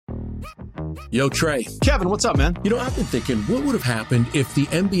Yo, Trey. Kevin, what's up, man? You know, I've been thinking, what would have happened if the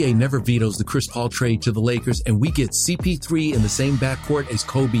NBA never vetoes the Chris Paul trade to the Lakers and we get CP3 in the same backcourt as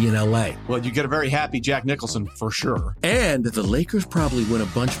Kobe in LA? Well, you get a very happy Jack Nicholson for sure. And the Lakers probably win a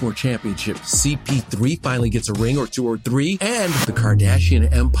bunch more championships. CP3 finally gets a ring or two or three, and the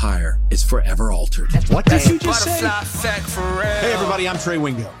Kardashian empire is forever altered. What did you just say? Hey, everybody, I'm Trey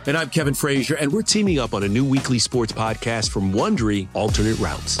Wingo. And I'm Kevin Frazier, and we're teaming up on a new weekly sports podcast from Wondery, Alternate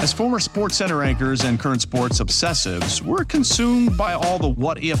Routes. As former Sports Center anchors and current sports obsessives, we're consumed by all the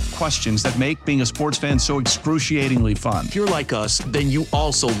what-if questions that make being a sports fan so excruciatingly fun. If you're like us, then you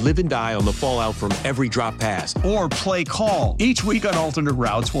also live and die on the fallout from every drop pass. Or play call. Each week on Alternate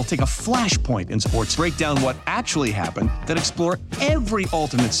Routes, we'll take a flashpoint in sports, break down what actually happened, then explore every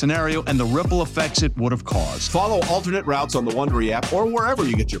alternate scenario and the ripple effects it would have caused. Follow Alternate Routes on the Wondery app or wherever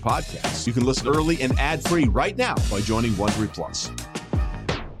you get your podcasts. You can listen early and ad-free right now by joining Wondery Plus.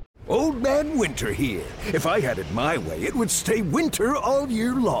 Old Man Winter here. If I had it my way, it would stay winter all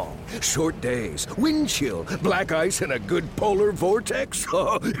year long. Short days, wind chill, black ice, and a good polar vortex.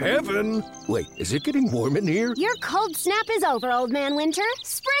 Oh, heaven! Wait, is it getting warm in here? Your cold snap is over, Old Man Winter.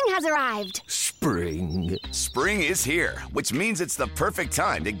 Spring has arrived. Spring. Spring is here, which means it's the perfect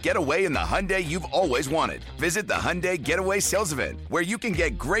time to get away in the Hyundai you've always wanted. Visit the Hyundai Getaway Sales Event, where you can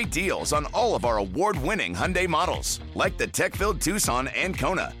get great deals on all of our award-winning Hyundai models, like the tech-filled Tucson and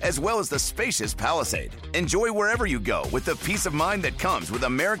Kona, as well as the spacious Palisade. Enjoy wherever you go with the peace of mind that comes with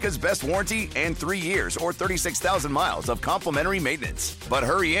America's best warranty and 3 years or 36,000 miles of complimentary maintenance. But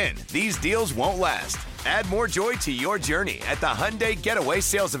hurry in, these deals won't last. Add more joy to your journey at the Hyundai Getaway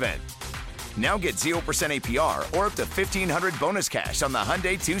Sales Event. Now get 0% APR or up to $1,500 bonus cash on the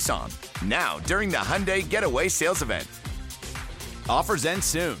Hyundai Tucson. Now, during the Hyundai Getaway Sales Event. Offers end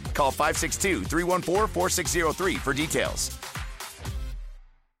soon. Call 562-314-4603 for details.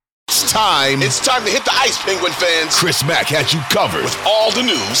 It's time to hit the ice, Penguin fans. Chris Mack has you covered with all the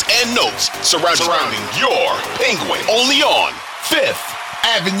news and notes surrounding your Penguin. Only on Fifth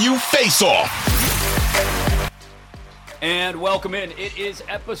Avenue Face-Off. And welcome in. It is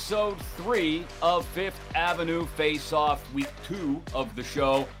episode 3 of Fifth Avenue Face-Off, week 2 of the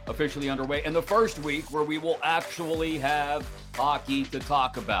show officially underway, and the first week where we will actually have hockey to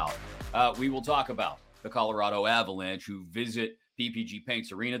talk about. We will talk about the Colorado Avalanche, who visit PPG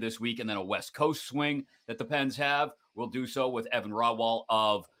Paints Arena this week, and then a West Coast swing that the Pens have. We'll do so with Evan Rawal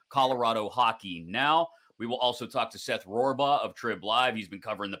of Colorado Hockey Now. We will also talk to Seth Rohrbaugh of Trib Live. He's been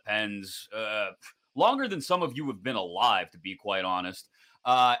covering the Pens longer than some of you have been alive, to be quite honest,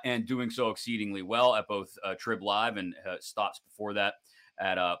 and doing so exceedingly well at both Trib Live and stops before that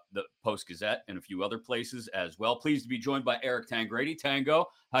at the Post-Gazette and a few other places as well. Pleased to be joined by Eric Tangradi. Tango,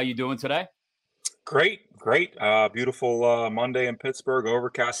 how you doing today? Great. Beautiful Monday in Pittsburgh,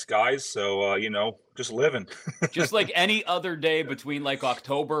 overcast skies. So, just living. Just like any other day between like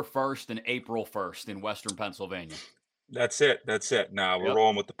October 1st and April 1st in Western Pennsylvania. That's it. Now we're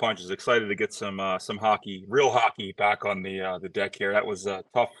rolling with the punches. Excited to get some hockey, real hockey back on the deck here. That was a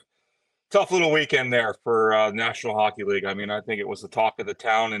tough little weekend there for National Hockey League. I mean, I think it was the talk of the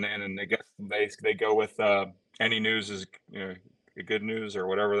town, and I guess they go with any news is, good news or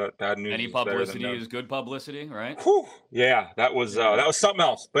whatever. That bad news. Any publicity is good publicity, right? Whew. Yeah, that was something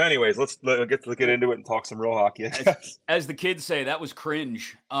else. But anyways, let's get into it and talk some real hockey. As the kids say, that was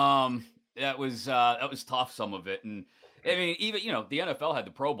cringe. That was tough, some of it, and I mean, even the NFL had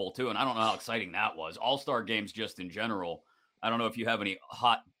the Pro Bowl too, and I don't know how exciting that was. All-Star games, just in general. I don't know if you have any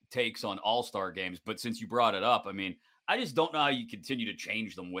hot takes on All-Star games, but since you brought it up, I mean, I just don't know how you continue to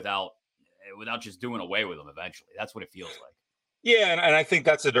change them without just doing away with them eventually. That's what it feels like. Yeah, and I think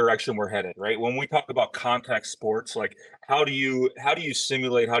that's the direction we're headed, right? When we talk about contact sports, like how do you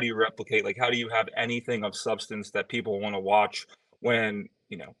simulate, how do you replicate, like how do you have anything of substance that people want to watch when,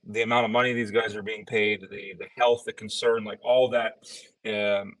 the amount of money these guys are being paid, the health, the concern, like all that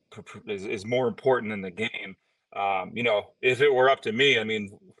is more important than the game. If it were up to me, I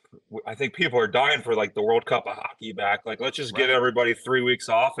mean, I think people are dying for like the World Cup of hockey back. Like, let's just get everybody 3 weeks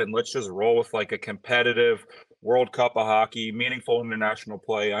off and let's just roll with like a competitive World Cup of hockey, meaningful international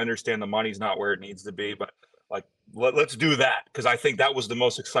play. I understand the money's not where it needs to be, but like, let's do that. Cause I think that was the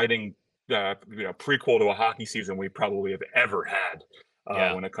most exciting, prequel to a hockey season we probably have ever had.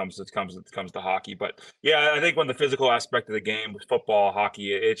 When it comes to hockey. But yeah, I think when the physical aspect of the game with football,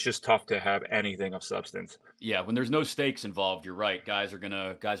 hockey, it's just tough to have anything of substance. Yeah, when there's no stakes involved, you're right. Guys are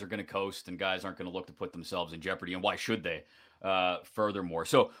gonna coast, and guys aren't gonna look to put themselves in jeopardy. And why should they? Furthermore,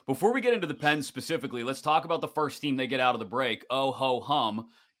 so before we get into the Pens specifically, let's talk about the first team they get out of the break. Oh ho hum,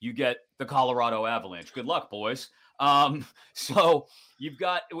 you get the Colorado Avalanche. Good luck, boys. So you've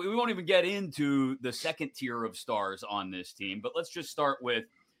got, we won't even get into the second tier of stars on this team, but let's just start with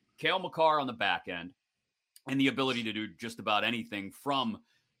Cale Makar on the back end and the ability to do just about anything from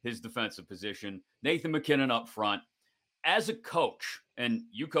his defensive position. Nathan MacKinnon up front. As a coach, and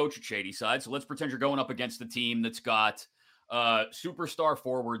you coach at Shadyside, so let's pretend you're going up against a team that's got superstar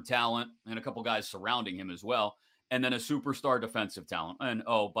forward talent and a couple guys surrounding him as well, and then a superstar defensive talent. And,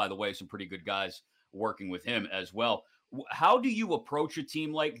 oh, by the way, some pretty good guys working with him as well. How do you approach a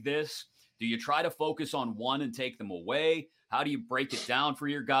team like this? Do you try to focus on one and take them away? How do you break it down for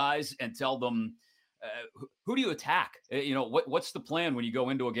your guys and tell them, who do you attack? What's the plan when you go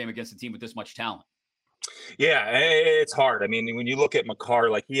into a game against a team with this much talent? Yeah, it's hard. I mean, when you look at Makar,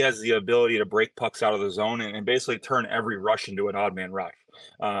 like he has the ability to break pucks out of the zone and basically turn every rush into an odd man rush.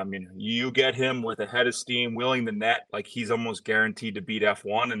 You get him with a head of steam, wheeling the net, like he's almost guaranteed to beat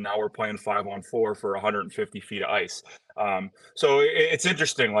F1. And now we're playing 5-on-4 for 150 feet of ice. So it's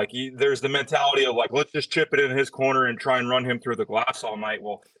interesting. Like there's the mentality of like, let's just chip it in his corner and try and run him through the glass all night.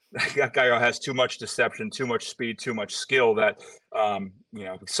 Well, that guy has too much deception, too much speed, too much skill that,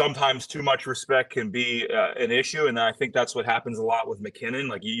 sometimes too much respect can be an issue. And I think that's what happens a lot with MacKinnon.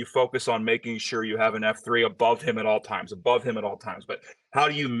 Like you focus on making sure you have an F3 above him at all times. But how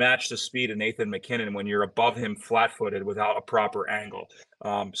do you match the speed of Nathan MacKinnon when you're above him flat-footed without a proper angle?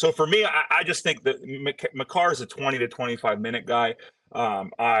 So for me, I just think that Makar is a 20 to 25 minute guy.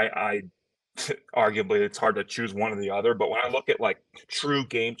 I arguably it's hard to choose one or the other, but when I look at like true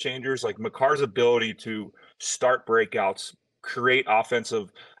game changers, like Makar's ability to start breakouts, create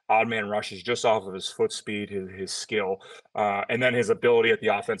offensive odd man rushes just off of his foot speed, his skill, and then his ability at the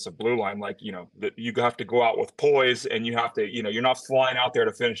offensive blue line. Like, you have to go out with poise, and you have to, you're not flying out there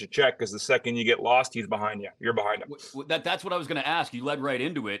to finish a check, because the second you get lost, he's behind you. You're behind him. That's what I was going to ask. You led right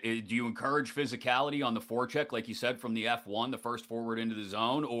into it. Do you encourage physicality on the forecheck, like you said, from the F1, the first forward into the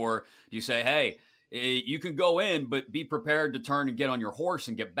zone? Or do you say, hey, you can go in, but be prepared to turn and get on your horse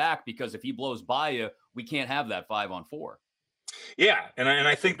and get back, because if he blows by you, we can't have that 5-on-4. Yeah, and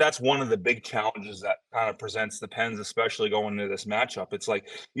I think that's one of the big challenges that kind of presents the Pens, especially going into this matchup. It's like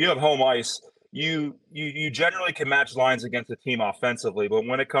you have home ice. You generally can match lines against a team offensively, but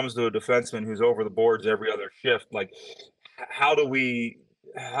when it comes to a defenseman who's over the boards every other shift, like how do we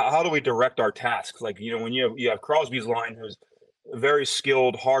direct our tasks? Like, when you have Crosby's line, who's very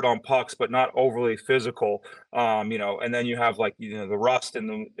skilled, hard on pucks, but not overly physical. And then you have like, the Rust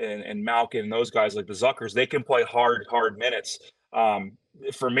and Malkin and those guys like the Zuckers, they can play hard minutes.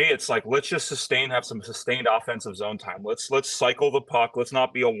 For me, it's like, let's just have some sustained offensive zone time. Let's cycle the puck. Let's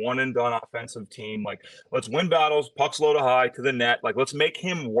not be a one and done offensive team. Like, let's win battles, pucks low to high to the net. Like, let's make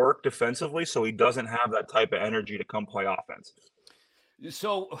him work defensively so he doesn't have that type of energy to come play offense.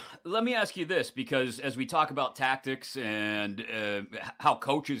 So let me ask you this, because as we talk about tactics and how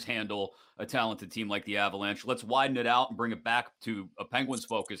coaches handle a talented team like the Avalanche, let's widen it out and bring it back to a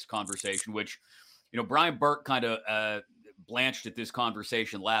Penguins-focused conversation, which, Brian Burke kind of blanched at this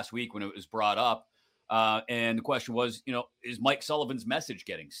conversation last week when it was brought up. And the question was, is Mike Sullivan's message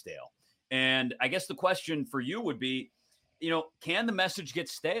getting stale? And I guess the question for you would be, can the message get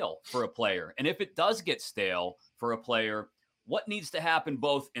stale for a player? And if it does get stale for a player, what needs to happen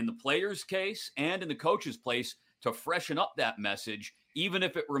both in the player's case and in the coach's place to freshen up that message, even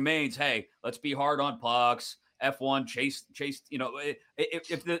if it remains, hey, let's be hard on pucks, F1, chase,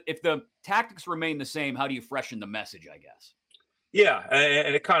 if the tactics remain the same, how do you freshen the message, I guess? Yeah,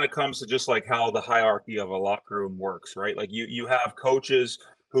 and it kind of comes to just like how the hierarchy of a locker room works, right? Like you have coaches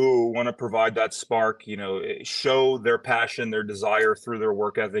who want to provide that spark, show their passion, their desire through their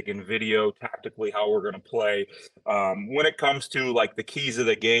work ethic and video tactically how we're going to play. When it comes to like the keys of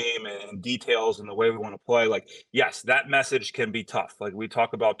the game and details and the way we want to play, like, yes, that message can be tough. Like we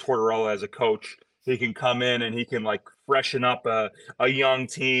talk about Tortorella as a coach, he can come in and he can like freshen up a young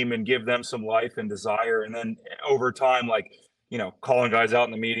team and give them some life and desire. And then over time, like, calling guys out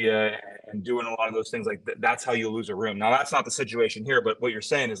in the media and doing a lot of those things, like that's how you lose a room. Now, that's not the situation here, but what you're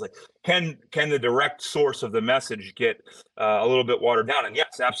saying is like, can the direct source of the message get a little bit watered down? And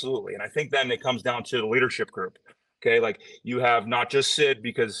yes, absolutely. And I think then it comes down to the leadership group. Okay, like you have not just Sid,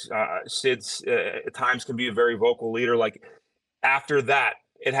 because Sid's at times can be a very vocal leader. Like after that,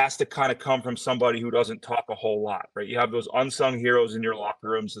 it has to kind of come from somebody who doesn't talk a whole lot, right? You have those unsung heroes in your locker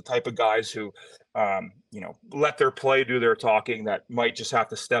rooms, the type of guys who, let their play do their talking, that might just have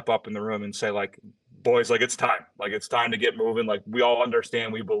to step up in the room and say, like, boys, like it's time to get moving. Like we all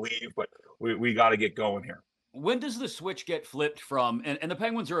understand, we believe, but we got to get going here. When does the switch get flipped from, and the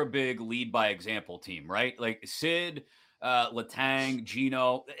Penguins are a big lead by example team, right? Like Sid, Letang,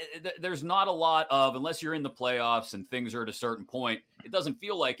 Gino. There's not a lot of, unless you're in the playoffs and things are at a certain point, it doesn't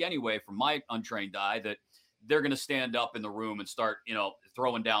feel like anyway, from my untrained eye, that they're going to stand up in the room and start,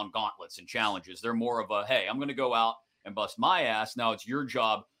 throwing down gauntlets and challenges. They're more of a, hey, I'm going to go out and bust my ass. Now it's your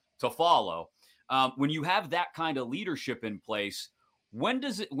job to follow. When you have that kind of leadership in place, when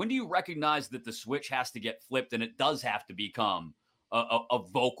do you recognize that the switch has to get flipped and it does have to become a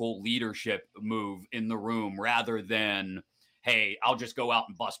vocal leadership move in the room rather than, hey, I'll just go out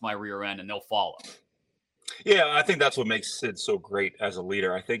and bust my rear end and they'll follow? Yeah, I think that's what makes Sid so great as a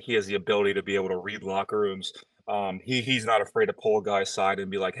leader. I think he has the ability to be able to read locker rooms. He's not afraid to pull a guy aside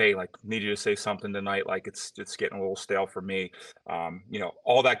and be like, hey, like, need you to say something tonight. Like, it's getting a little stale for me.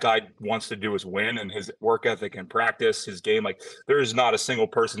 All that guy wants to do is win, and his work ethic and practice, his game, like, there is not a single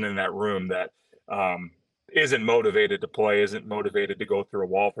person in that room that isn't motivated to play, isn't motivated to go through a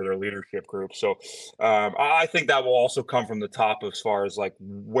wall for their leadership group. So I think that will also come from the top as far as like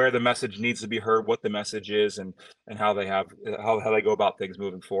where the message needs to be heard, what the message is, and how they go about things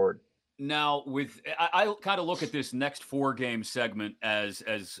moving forward. Now, I kind of look at this next 4-game segment as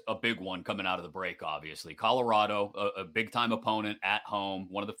a big one coming out of the break, obviously. Colorado, a big-time opponent at home,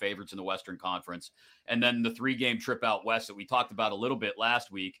 one of the favorites in the Western Conference. And then the 3-game trip out west that we talked about a little bit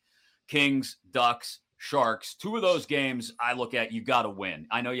last week, Kings, Ducks, Sharks. 2 of those games I look at, you got to win.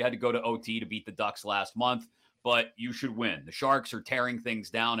 I know you had to go to OT to beat the Ducks last month, but you should win. The Sharks are tearing things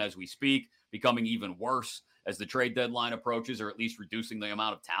down as we speak, becoming even worse as the trade deadline approaches, or at least reducing the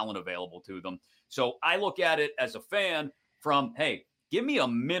amount of talent available to them. So I look at it as a fan from, hey, give me a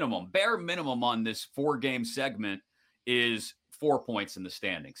bare minimum on this 4-game segment is 4 points in the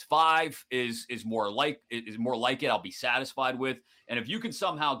standings. 5 is more like it. I'll be satisfied with. And if you can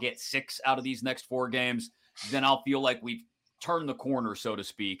somehow get 6 out of these next 4 games, then I'll feel like we've turned the corner, so to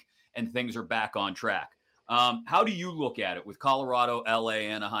speak, and things are back on track. How do you look at it with Colorado, LA,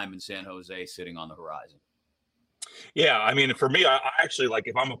 Anaheim, and San Jose sitting on the horizon? Yeah, I mean, for me, I actually, like,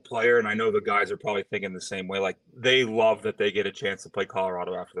 if I'm a player, and I know the guys are probably thinking the same way, like, they love that they get a chance to play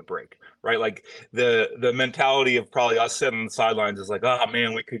Colorado after the break, right? Like, the mentality of probably us sitting on the sidelines is like, oh,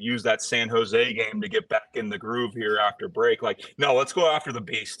 man, we could use that San Jose game to get back in the groove here after break. Like, no, let's go after the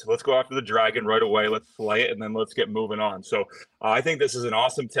beast. Let's go after the dragon right away. Let's slay it, and then let's get moving on. So I think this is an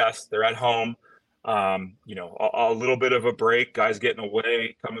awesome test. They're at home. A little bit of a break, guys getting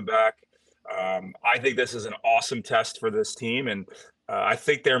away, coming back. I think this is an awesome test for this team, and I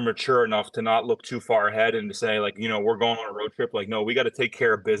think they're mature enough to not look too far ahead and to say, like, we're going on a road trip. Like, no, we got to take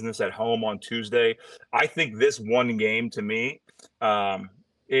care of business at home on Tuesday. I think this one game to me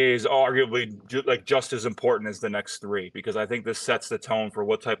is arguably just as important as the next 3, because I think this sets the tone for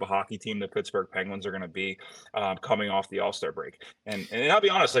what type of hockey team the Pittsburgh Penguins are going to be coming off the All-Star break. And I'll be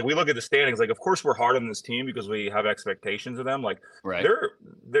honest, like, we look at the standings, like, of course we're hard on this team because we have expectations of them. Like, right.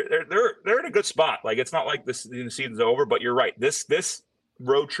 They're in a good spot. Like, it's not like the season's over, but you're right. This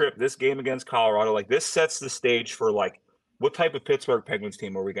road trip, this game against Colorado, like, this sets the stage for, like, what type of Pittsburgh Penguins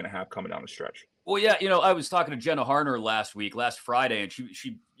team are we going to have coming down the stretch? Well, yeah, I was talking to Jenna Harner last Friday, and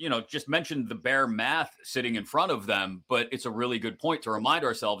she just mentioned the bare math sitting in front of them, but it's a really good point to remind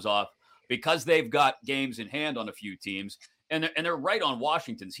ourselves of, because they've got games in hand on a few teams, and they're right on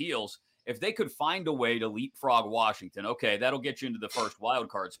Washington's heels. If they could find a way to leapfrog Washington, okay, that'll get you into the first wild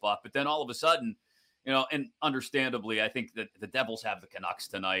card spot, but then all of a sudden, and understandably, I think that the Devils have the Canucks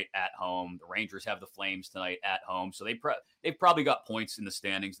tonight at home. The Rangers have the Flames tonight at home. So they've probably got points in the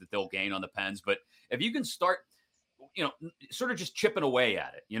standings that they'll gain on the Pens. But if you can start, sort of just chipping away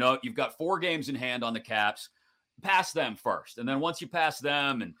at it, you've got 4 games in hand on the Caps, pass them first. And then once you pass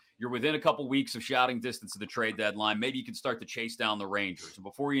them and you're within a couple weeks of shouting distance of the trade deadline, maybe you can start to chase down the Rangers. And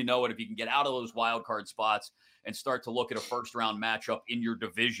before you know it, if you can get out of those wild card spots and start to look at a first round matchup in your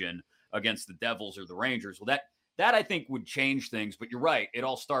division against the Devils or the Rangers, well, that I think would change things. But you're right, it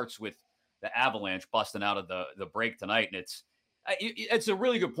all starts with the Avalanche busting out of the break tonight, and it's a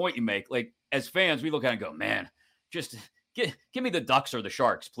really good point you make. Like, as fans, we look at it and go, man, just give me the Ducks or the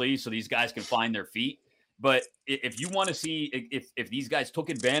Sharks, please, so these guys can find their feet. But if you want to see if these guys took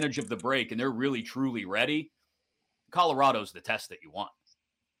advantage of the break and they're really truly ready, Colorado's the test that you want.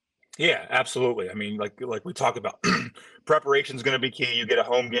 Yeah, absolutely. I mean, like we talk about, preparation is going to be key. You get a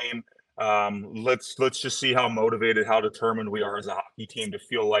home game. Let's just see how motivated, how determined we are as a hockey team to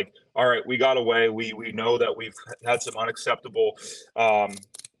feel like, all right, we got away. We know that we've had some unacceptable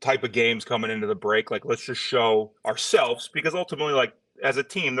type of games coming into the break. Like, let's just show ourselves, because ultimately, like, as a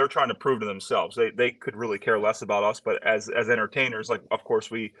team, they're trying to prove to themselves. They could really care less about us, but as entertainers, like, of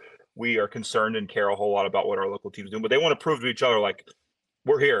course we are concerned and care a whole lot about what our local team's doing, but they want to prove to each other, like,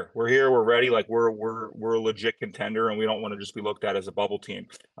 we're here. We're ready. Like we're a legit contender, and we don't want to just be looked at as a bubble team.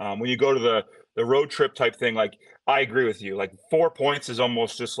 When you go to the road trip type thing, like I agree with you. Like 4 points is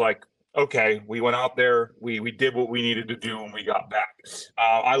almost just like, okay, we went out there, we did what we needed to do, and we got back.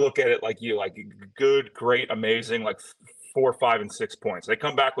 I look at it like you, like good, great, amazing, like 4, 5, and 6 points. They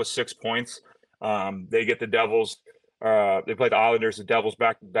come back with 6 points. They get the Devils. They play the Islanders, the Devils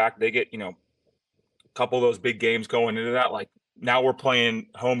back to back. They get a couple of those big games going into that. Like now we're playing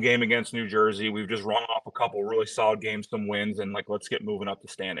home game against New Jersey. We've just run off a couple really solid games, some wins, and like let's get moving up the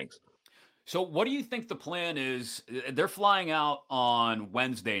standings. So what do you think the plan is? They're flying out on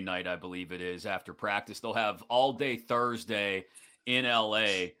Wednesday night, I believe it is, after practice. They'll have all day Thursday in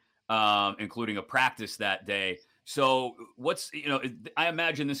LA, including a practice that day. So I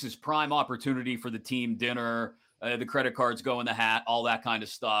imagine this is prime opportunity for the team dinner, the credit cards go in the hat, all that kind of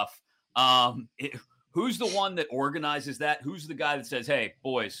stuff. Who's the one that organizes that? Who's the guy that says, hey,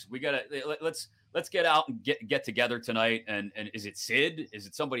 boys, let's get out and get together tonight? And is it Sid? Is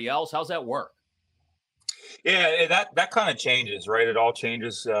it somebody else? How's that work? Yeah, that kind of changes, right? It all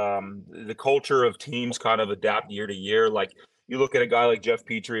changes. The culture of teams kind of adapt year to year. Like you look at a guy like Jeff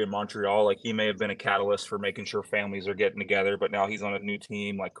Petrie in Montreal, like he may have been a catalyst for making sure families are getting together, but now he's on a new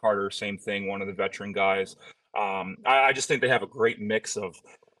team. Like Carter, same thing, one of the veteran guys. I just think they have a great mix of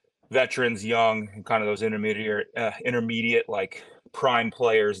veterans, young, and kind of those intermediate like prime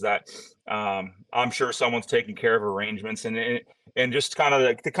players that I'm sure someone's taking care of arrangements and just kind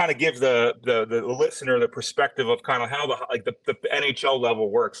of to give the listener the perspective of kind of how the NHL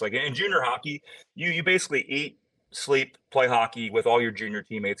level works. Like in junior hockey, you basically eat, sleep, play hockey with all your junior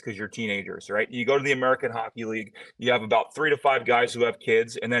teammates because you're teenagers, right? You go to the American Hockey League, you have about 3 to 5 guys who have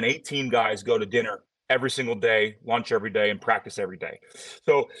kids, and then 18 guys go to dinner every single day, lunch every day, and practice every day.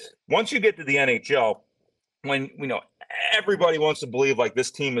 So once you get to the NHL, when everybody wants to believe like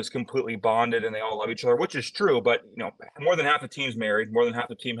this team is completely bonded and they all love each other, which is true, but more than half the team's married, more than half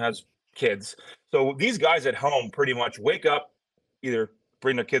the team has kids. So these guys at home pretty much wake up, either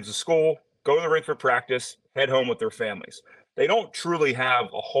bring their kids to school, go to the rink for practice, head home with their families. They don't truly have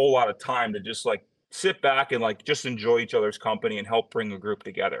a whole lot of time to just like sit back and like just enjoy each other's company and help bring a group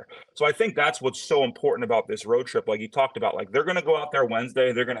together. So I think that's what's so important about this road trip. Like you talked about, like they're going to go out there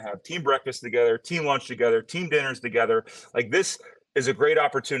Wednesday, they're going to have team breakfast together, team lunch together, team dinners together. Like this is a great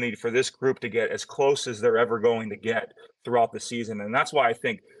opportunity for this group to get as close as they're ever going to get throughout the season. And that's why I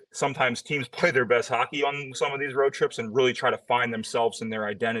think sometimes teams play their best hockey on some of these road trips and really try to find themselves in their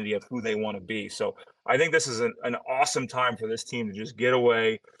identity of who they want to be. So I think this is an awesome time for this team to just get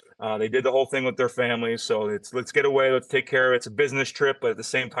away. They did the whole thing with their families, so let's get away, let's take care of it. It's a business trip, but at the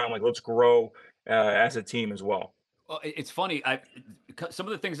same time, like let's grow as a team as well. Well, it's funny. Some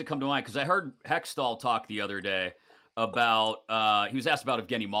of the things that come to mind, because I heard Hextall talk the other day about he was asked about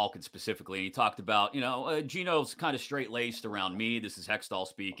Evgeny Malkin specifically, and he talked about Gino's kind of straight-laced around me. This is Hextall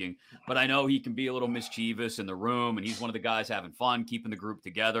speaking, but I know he can be a little mischievous in the room, and he's one of the guys having fun, keeping the group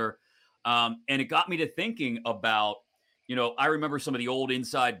together. And it got me to thinking about. I remember some of the old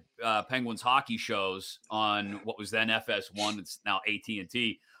Inside Penguins hockey shows on what was then FS1, it's now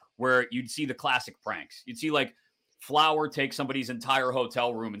AT&T, where you'd see the classic pranks. You'd see like Flower take somebody's entire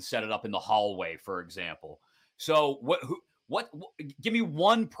hotel room and set it up in the hallway, for example. So what give me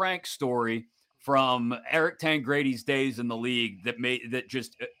one prank story from Eric Tangrady's days in the league that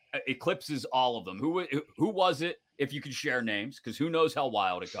just eclipses all of them. Who was it? If you could share names, because who knows how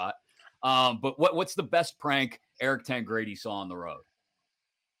wild it got. But what's the best prank Eric Tangrady saw on the road?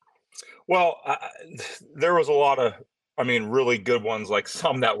 Well, there was a lot of, really good ones, like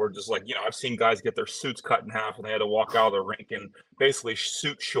some that were just like, I've seen guys get their suits cut in half and they had to walk out of the rink in basically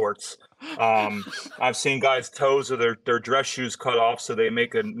suit shorts. I've seen guys' toes of their dress shoes cut off so they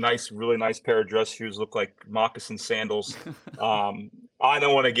make a really nice pair of dress shoes look like moccasin sandals. I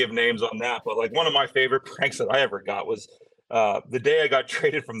don't want to give names on that, but like one of my favorite pranks that I ever got was the day I got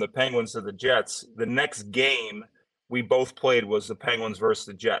traded from the Penguins to the Jets. The next game we both played was the Penguins versus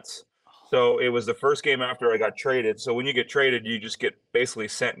the Jets. So it was the first game after I got traded. So when you get traded, you just get basically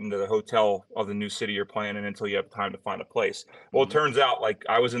sent into the hotel of the new city you're playing in until you have time to find a place. Well, it turns out like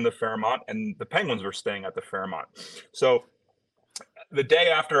I was in the Fairmont and the Penguins were staying at the Fairmont. So the day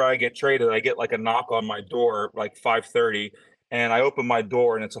after I get traded, I get like a knock on my door, like 5:30. And I open my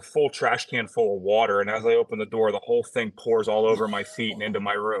door and it's a full trash can full of water. And as I open the door, the whole thing pours all over my feet and into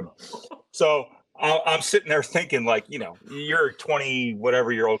my room. So I'm sitting there thinking like, you're a 20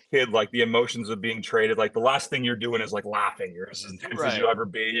 whatever year old kid, like the emotions of being traded. Like the last thing you're doing is like laughing. You're as intense as you'll ever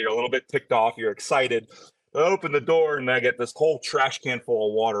be. You're a little bit ticked off. You're excited. I open the door and I get this whole trash can full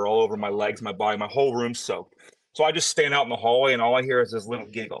of water all over my legs, my body, my whole room soaked. So I just stand out in the hallway, and all I hear is this little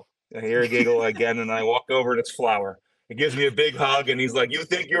giggle. I hear a giggle again, and I walk over, and it's Flower. He gives me a big hug, and he's like, "You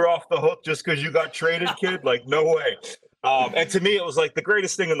think you're off the hook just because you got traded, kid? Like, no way." And to me, it was like the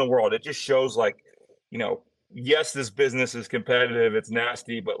greatest thing in the world. It just shows, like, yes, this business is competitive, it's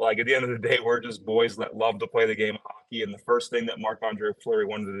nasty, but like at the end of the day, we're just boys that love to play the game of hockey. And the first thing that Marc-Andre Fleury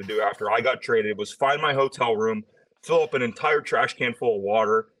wanted to do after I got traded was find my hotel room, fill up an entire trash can full of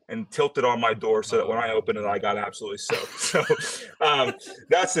water, and tilt it on my door so that when I opened it, I got absolutely soaked. So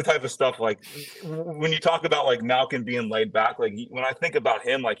that's the type of stuff. Like when you talk about like Malkin being laid back, like when I think about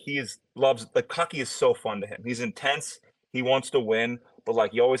him, like loves like hockey is so fun to him. He's intense. He wants to win, but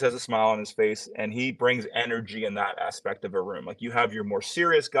like he always has a smile on his face, and he brings energy in that aspect of a room. Like you have your more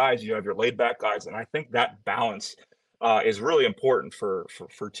serious guys, you have your laid back guys, and I think that balance is really important for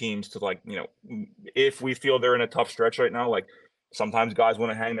teams to, like, if we feel they're in a tough stretch right now, like sometimes guys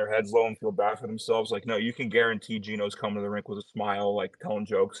want to hang their heads low and feel bad for themselves. Like, no, you can guarantee Gino's coming to the rink with a smile, like telling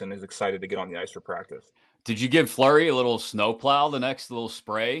jokes, and is excited to get on the ice for practice. Did you give Fleury a little snowplow, the next little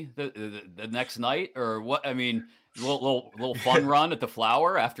spray the next night, or what? I mean, little fun run at the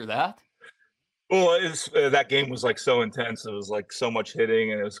Flower after that? Well, that game was like so intense. It was like so much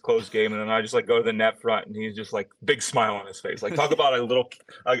hitting, and it was a close game. And then I just like go to the net front, and he's just like big smile on his face. Like talk about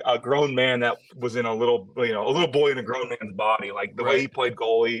a grown man that was in a little boy in a grown man's body. Like the way he played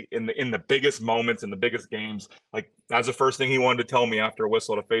goalie in the biggest moments, in the biggest games. Like that's the first thing he wanted to tell me after a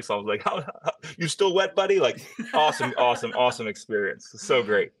whistle to face. I was like, "How you still wet, buddy?" Like awesome experience. So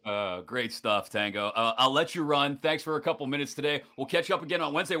great. Great stuff, Tango. I'll let you run. Thanks for a couple minutes today. We'll catch up again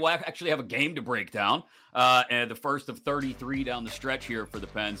on Wednesday. We'll actually have a game to break down, and the first of 33 down the stretch here for the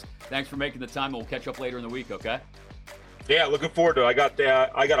Pens. Thanks for making the time, and we'll catch up later in the week, okay? Yeah, looking forward to it. I got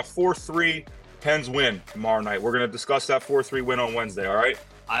a 4-3 Pens win tomorrow night. We're going to discuss that 4-3 win on Wednesday, all right?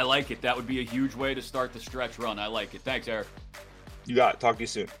 I like it. That would be a huge way to start the stretch run. I like it. Thanks, Eric. You got it. Talk to you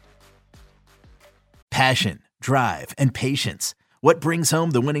soon. Passion, drive, and patience. What brings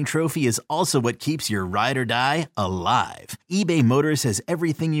home the winning trophy is also what keeps your ride or die alive. eBay Motors has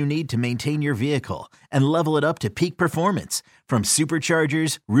everything you need to maintain your vehicle and level it up to peak performance, from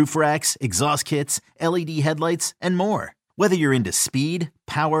superchargers, roof racks, exhaust kits, LED headlights, and more. Whether you're into speed,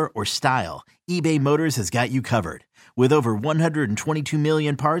 power, or style, eBay Motors has got you covered. With over 122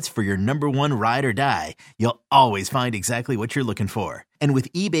 million parts for your number one ride or die, you'll always find exactly what you're looking for. And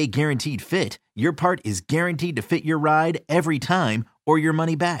with eBay Guaranteed Fit, your part is guaranteed to fit your ride every time or your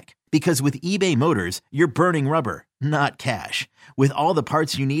money back. Because with eBay Motors, you're burning rubber, not cash. With all the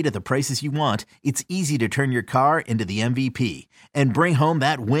parts you need at the prices you want, it's easy to turn your car into the MVP and bring home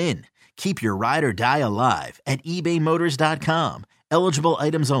that win. Keep your ride or die alive at ebaymotors.com. Eligible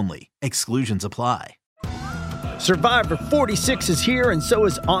items only. Exclusions apply. Survivor 46 is here, and so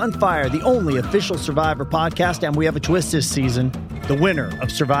is On Fire, the only official Survivor podcast, and we have a twist this season. The winner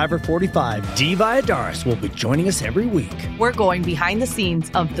of Survivor 45, Dee Valladares, will be joining us every week. We're going behind the scenes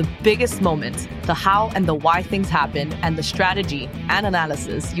of the biggest moments, the how and the why things happen, and the strategy and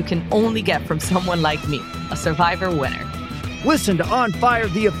analysis you can only get from someone like me, a Survivor winner. Listen to On Fire,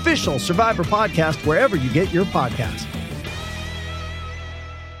 the official Survivor podcast, wherever you get your podcasts.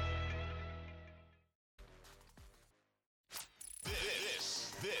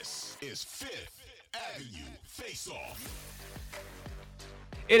 This is Fifth Avenue Face-Off.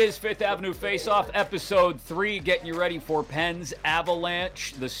 It is Fifth Avenue Face-Off, Episode 3, getting you ready for Pens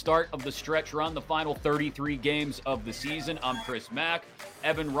Avalanche, the start of the stretch run, the final 33 games of the season. I'm Chris Mack.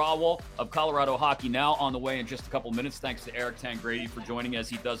 Evan Rawal of Colorado Hockey Now on the way in just a couple minutes. Thanks to Eric Tangradi for joining as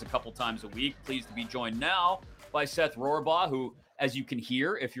he does a couple times a week. Pleased to be joined now by Seth Rohrbaugh, who, as you can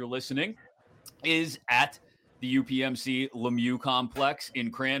hear if you're listening, is at the UPMC Lemieux Complex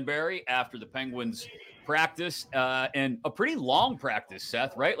in Cranberry after the Penguins practice, and a pretty long practice,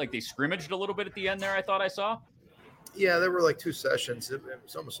 Seth, right? Like they scrimmaged a little bit at the end there, I thought I saw. Yeah, there were like 2 sessions. It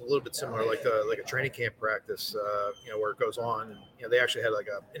was almost a little bit similar, like a training camp practice, where it goes on. And they actually had like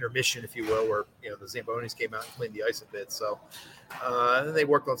a intermission, if you will, where the Zambonis came out and cleaned the ice a bit. So, and they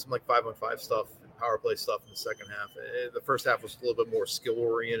worked on some like 5-on-5 stuff and power play stuff in the second half. The first half was a little bit more skill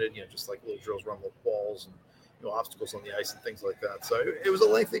oriented, just like little drills around little balls and obstacles on the ice and things like that. So it was a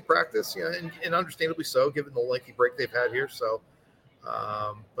lengthy practice, and understandably so, given the lengthy break they've had here. So,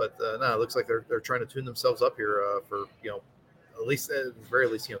 but no, it looks like they're trying to tune themselves up here for at least at the very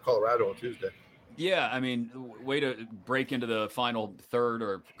least Colorado on Tuesday. Yeah, I mean, way to break into the final third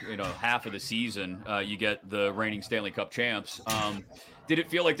or half of the season. You get the reigning Stanley Cup champs. Did it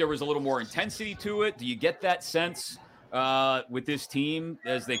feel like there was a little more intensity to it? Do you get that sense with this team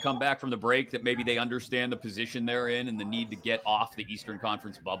as they come back from the break that maybe they understand the position they're in and the need to get off the Eastern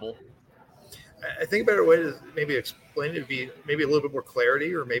Conference bubble? I think a better way to maybe explain it would be maybe a little bit more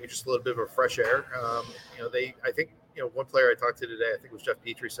clarity, or maybe just a little bit of a fresh air. I think one player I talked to today, I think it was Jeff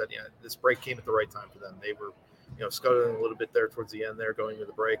Petrie, said, this break came at the right time for them. They were, scuttling a little bit there towards the end there going into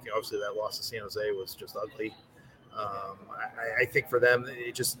the break. Obviously that loss to San Jose was just ugly. I think for them,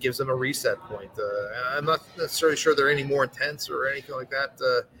 it just gives them a reset point. I'm not necessarily sure they're any more intense or anything like that.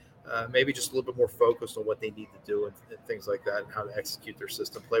 Maybe just a little bit more focused on what they need to do and things like that, and how to execute their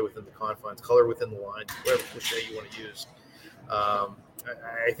system, play within the confines, color within the lines, whatever cliche you want to use.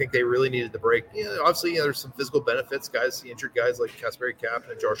 I think they really needed the break. Obviously, there's some physical benefits. Guys, injured guys like Kasperi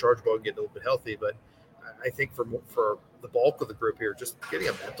Kapanen and Josh Archibald get a little bit healthy, but I think for the bulk of the group here, just getting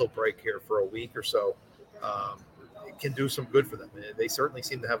a mental break here for a week or so can do some good for them. They certainly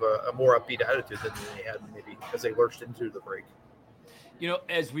seem to have a more upbeat attitude than they had maybe as they lurched into the break.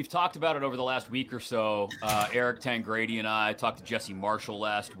 As we've talked about it over the last week or so, Eric Tangradi and I talked to Jesse Marshall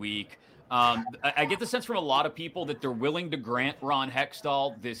last week. I get the sense from a lot of people that they're willing to grant Ron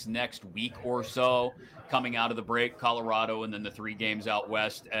Hextall this next week or so coming out of the break, Colorado, and then the 3 games out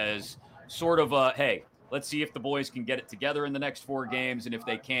west, as sort of a, hey, let's see if the boys can get it together in the next 4 games. And if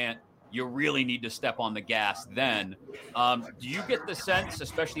they can't, you really need to step on the gas then. Do you get the sense,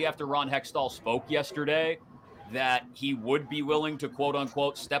 especially after Ron Hextall spoke yesterday, that he would be willing to, quote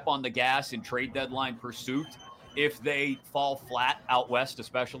unquote, step on the gas in trade deadline pursuit if they fall flat out west,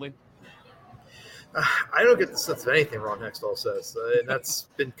 especially? I don't get the sense of anything Ron Hextall says. And that's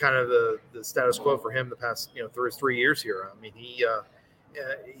been kind of the status quo for him the past, through his 3 years here. I mean, he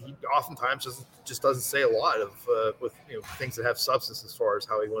oftentimes just doesn't say a lot of with things that have substance as far as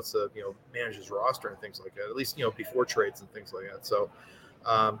how he wants to manage his roster and things like that, at least before trades and things like that. So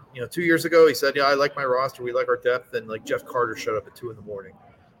 2 years ago he said, I like my roster, we like our depth, and like Jeff Carter showed up at 2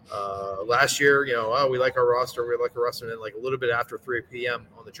 a.m. Last year, we like our roster, and then like a little bit after 3 p.m.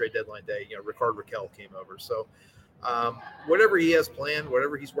 on the trade deadline day, Rickard Rakell came over. So whatever he has planned,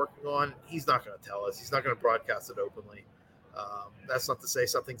 whatever he's working on, he's not going to tell us. He's not going to broadcast it openly. That's not to say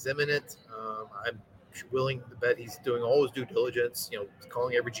something's imminent. I'm willing to bet he's doing all his due diligence,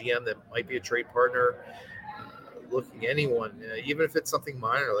 calling every GM that might be a trade partner, looking anyone, even if it's something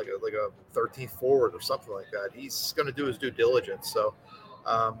minor, like a 13th forward or something like that. He's going to do his due diligence. So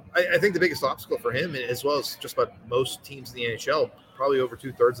I think the biggest obstacle for him, as well as just about most teams in the NHL, probably over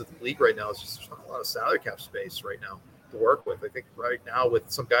 2/3 of the league right now, is just there's not a lot of salary cap space right now to work with. I think right now with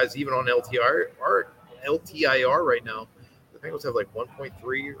some guys even on LTIR right now, the Penguins have like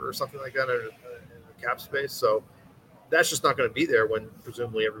 1.3 or something like that in the cap space. So that's just not going to be there when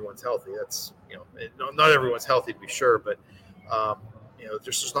presumably everyone's healthy. That's, not everyone's healthy to be sure, but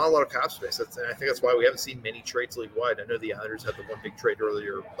there's just not a lot of cap space. And I think that's why we haven't seen many trades league-wide. I know the Islanders had the one big trade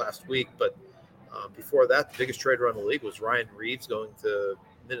earlier last week, but before that, the biggest trade around the league was Ryan Reeves going to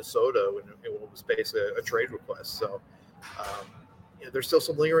Minnesota when it was basically a trade request. So there's still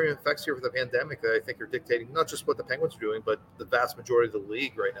some lingering effects here with the pandemic that I think are dictating not just what the Penguins are doing, but the vast majority of the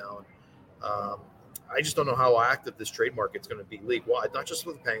league right now. I just don't know how active this trade market's going to be league-wide, not just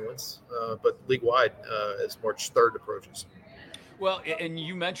with the Penguins, but league-wide as March 3rd approaches. Well, and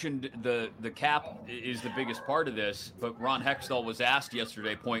you mentioned the cap is the biggest part of this, but Ron Hextall was asked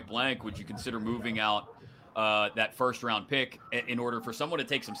yesterday point blank, would you consider moving out that first-round pick in order for someone to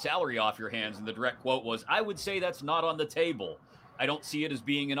take some salary off your hands? And the direct quote was, I would say that's not on the table. I don't see it as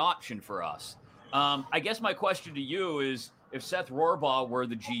being an option for us. I guess my question to you is, if Seth Rohrbaugh were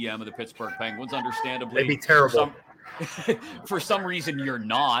the GM of the Pittsburgh Penguins, understandably, it'd be terrible. For some reason, you're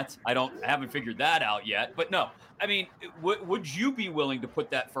not. I haven't figured that out yet. But no, I mean, would you be willing to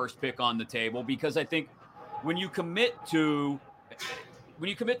put that first pick on the table? Because I think when you commit to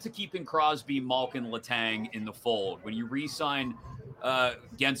keeping Crosby, Malkin, Letang in the fold, when you re-sign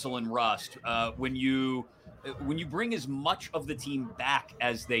Gensel and Rust, when you bring as much of the team back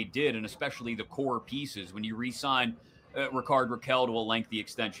as they did, and especially the core pieces, when you re-sign Rickard Rakell to a lengthy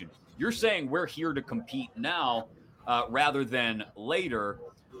extension, you're saying we're here to compete now rather than later.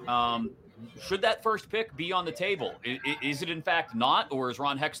 Should that first pick be on the table? Is it in fact not, or is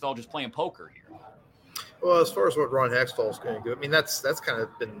Ron Hextall just playing poker here? Well, as far as what Ron Hextall is going to do, I mean, that's kind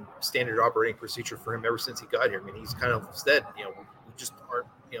of been standard operating procedure for him ever since he got here. I mean, he's kind of said, we just aren't,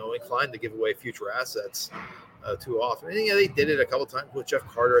 inclined to give away future assets too often. And they did it a couple of times with Jeff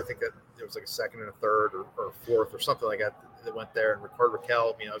Carter. I think that there was like a second and a third or fourth or something like that that went there. And Rickard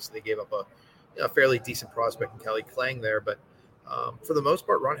Rakell, obviously they gave up a fairly decent prospect in Kelly Klang there, but for the most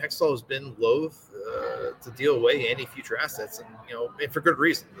part, Ron Hextall has been loath to deal away any future assets, and for good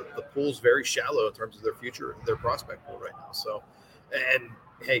reason. The pool's very shallow in terms of their future, their prospect pool right now. So, and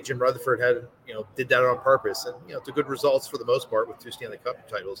hey, Jim Rutherford did that on purpose, and to good results for the most part with 2 Stanley Cup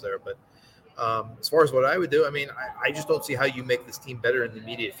titles there. But As far as what I would do, I mean, I just don't see how you make this team better in the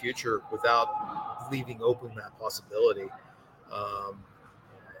immediate future without leaving open that possibility.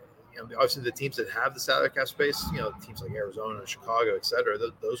 Obviously the teams that have the salary cap space, teams like Arizona, Chicago, et cetera,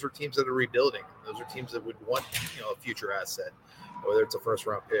 those are teams that are rebuilding. Those are teams that would want, a future asset, whether it's a first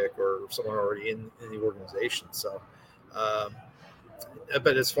round pick or someone already in the organization. So,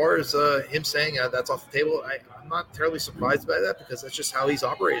 but as far as him saying that's off the table, I'm not terribly surprised by that because that's just how he's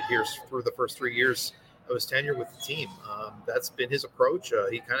operated here for the first 3 years of his tenure with the team. That's been his approach.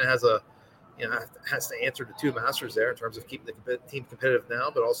 He kind of has has to answer to two masters there in terms of keeping the team competitive now,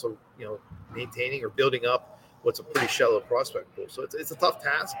 but also, maintaining or building up what's a pretty shallow prospect pool. So it's a tough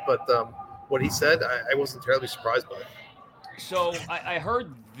task, but what he said, I wasn't terribly surprised by it. So I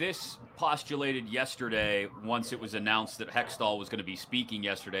heard this postulated yesterday once it was announced that Hextall was going to be speaking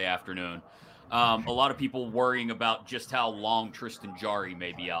yesterday afternoon. A lot of people worrying about just how long Tristan Jarry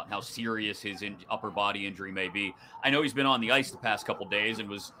may be out, how serious his upper body injury may be. I know he's been on the ice the past couple days and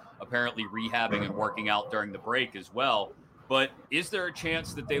was apparently rehabbing and working out during the break as well. But is there a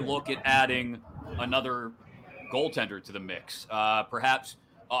chance that they look at adding another goaltender to the mix? Perhaps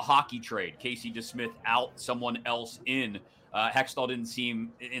a hockey trade, Casey DeSmith out, someone else in. Hextall didn't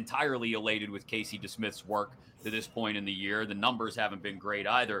seem entirely elated with Casey DeSmith's work to this point in the year. The numbers haven't been great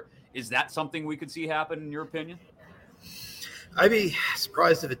either. Is that something we could see happen, in your opinion? I'd be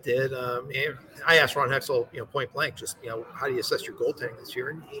surprised if it did. I asked Ron Hextall, point blank, just, how do you assess your goaltending this year?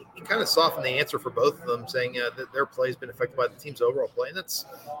 And he kind of softened the answer for both of them, saying that their play has been affected by the team's overall play. And that's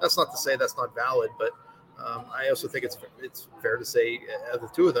not to say that's not valid, but I also think it's fair to say of the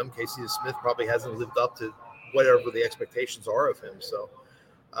two of them, Casey DeSmith probably hasn't lived up to whatever the expectations are of him. So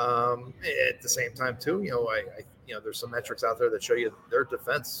at the same time, too, there's some metrics out there that show you their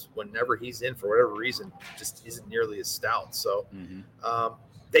defense, whenever he's in for whatever reason, just isn't nearly as stout. So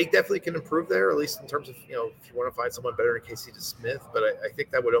they definitely can improve there, at least in terms of, if you want to find someone better than Casey DeSmith. But I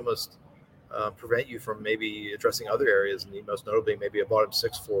think that would almost prevent you from maybe addressing other areas, and most notably maybe a bottom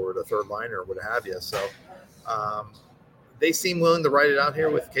six forward, a third liner, or what have you. So they seem willing to ride it out here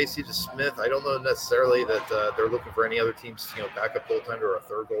with Casey DeSmith. I don't know necessarily that they're looking for any other team's, backup goaltender or a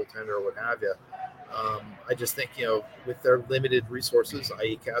third goaltender or what have you. I just think, with their limited resources,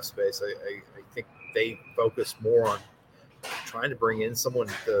 i.e. cap space, I think they focus more on trying to bring in someone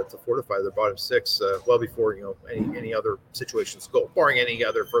to fortify their bottom six well before, any other situations go, barring any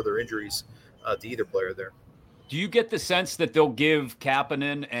other further injuries to either player there. Do you get the sense that they'll give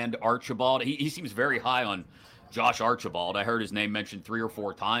Kapanen and Archibald? He seems very high on Josh Archibald. I heard his name mentioned 3 or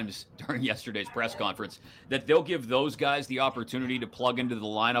 4 times during yesterday's press conference, that they'll give those guys the opportunity to plug into the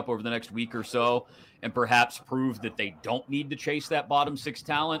lineup over the next week or so and perhaps prove that they don't need to chase that bottom six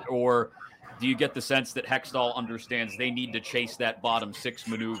talent? Or do you get the sense that Hextall understands they need to chase that bottom six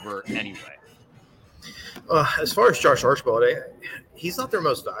maneuver anyway? As far as Josh Archibald, he's not their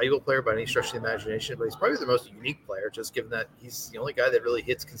most valuable player by any stretch of the imagination, but he's probably their most unique player, just given that he's the only guy that really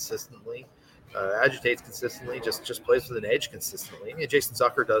hits consistently, agitates consistently, just plays with an edge consistently. Jason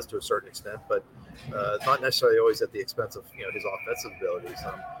Zucker does to a certain extent, but not necessarily always at the expense of his offensive abilities.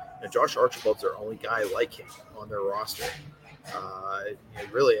 Josh Archibald's their only guy like him on their roster.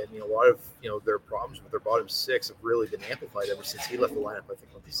 Really, a lot of their problems with their bottom six have really been amplified ever since he left the lineup. I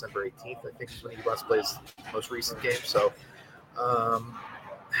think on December 18th, I think is when he last played his most recent game. So,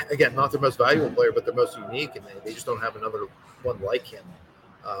 again, not their most valuable player, but their most unique, and they just don't have another one like him.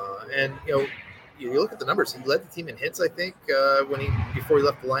 You look at the numbers. He led the team in hits, I think, before he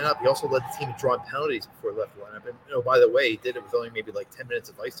left the lineup. He also led the team in drawn penalties before he left the lineup. And by the way, he did it with only maybe like 10 minutes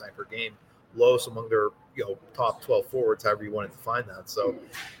of ice time per game, lowest among their top 12 forwards, however you wanted to find that. So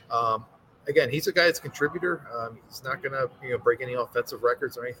again, he's a guy that's a contributor. He's not going to break any offensive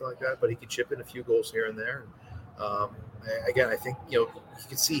records or anything like that, but he can chip in a few goals here and there. Again, I think you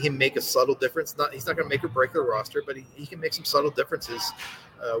can see him make a subtle difference. He's not going to make or break the roster, but he can make some subtle differences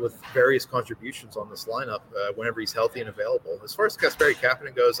with various contributions on this lineup whenever he's healthy and available. As far as Kasperi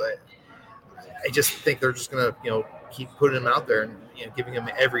Kapanen goes, I just think they're just going to keep putting him out there and giving him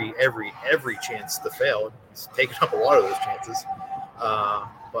every chance to fail. He's taken up a lot of those chances,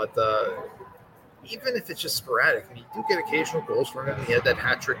 but even if it's just sporadic, you do get occasional goals from him. He had that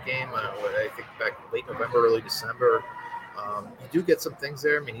hat trick game, I think back late November, early December. You do get some things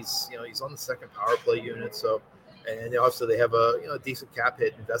there. I mean, he's on the second power play unit, so and obviously they have a decent cap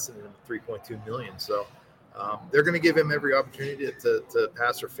hit invested in him, $3.2 million. So They're going to give him every opportunity to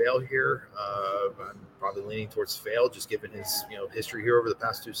pass or fail here. I'm probably leaning towards fail, just given his history here over the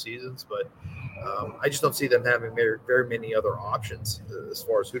past 2 seasons. But I just don't see them having very many other options as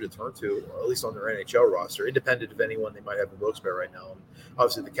far as who to turn to, at least on their NHL roster, independent of anyone they might have in Wilkes-Barre right now. And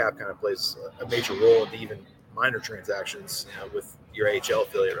obviously, the cap kind of plays a major role in the even minor transactions with your AHL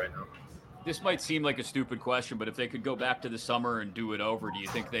affiliate right now. This might seem like a stupid question, but if they could go back to the summer and do it over, do you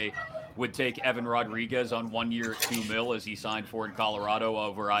think they would take Evan Rodriguez on 1 year at $2 million as he signed for in Colorado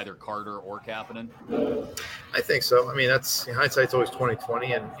over either Carter or Kapanen? I think so. I mean, that's hindsight's always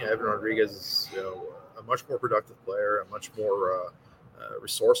 20/20, and Evan Rodriguez is a much more productive player, a much more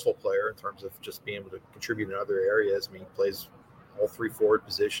resourceful player in terms of just being able to contribute in other areas. I mean, he plays all 3 forward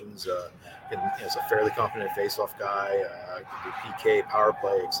positions, and is a fairly confident faceoff guy, can do PK, power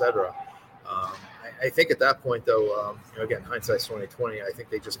play, etc. I think at that point, though, again, hindsight's 20/20. I think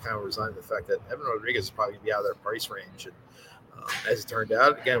they just kind of resigned to the fact that Evan Rodriguez is probably going to be out of their price range. And as it turned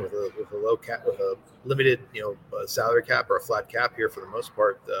out, again, with a low cap, with a limited, salary cap or a flat cap here for the most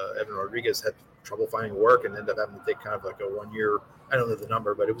part, Evan Rodriguez had trouble finding work and ended up having to take kind of like a 1 year. I don't know the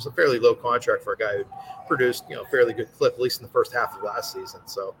number, but it was a fairly low contract for a guy who produced, fairly good clip, at least in the first half of last season.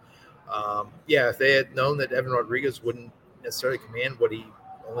 So, if they had known that Evan Rodriguez wouldn't necessarily command what he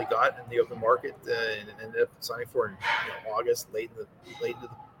only got in the open market and ended up signing for in August, late into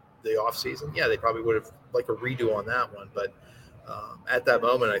the off season, they probably would have like a redo on that one. But at that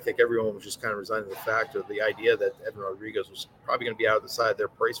moment, I think everyone was just kind of resigned to the fact of the idea that Evan Rodriguez was probably going to be out of the side of their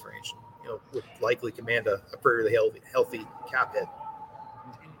price range, would likely command a fairly healthy cap hit.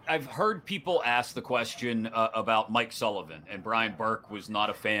 I've heard people ask the question about Mike Sullivan, and Brian Burke was not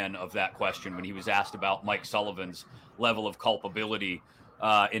a fan of that question when he was asked about Mike Sullivan's level of culpability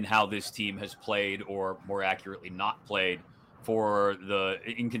in how this team has played, or more accurately not played, for the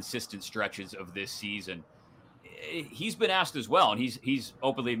inconsistent stretches of this season. He's been asked as well, and he's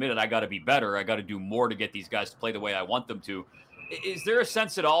openly admitted, I got to be better. I got to do more to get these guys to play the way I want them to. Is there a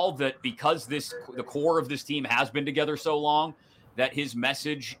sense at all that because the core of this team has been together so long, that his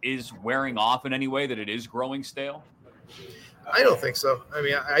message is wearing off in any way, that it is growing stale? I don't think so. I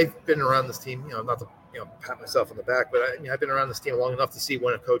mean, I've been around this team, not to pat myself on the back, but I've been around this team long enough to see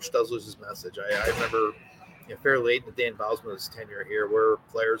when a coach does lose his message. I remember fairly late in Dan Bylsma's tenure here, where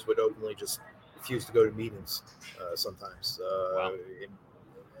players would openly just refuse to go to meetings sometimes. Wow. And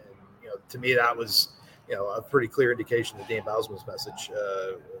to me, that was a pretty clear indication that Dan Bylsma's message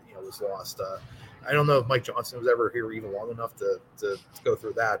was lost. I don't know if Mike Johnson was ever here even long enough to go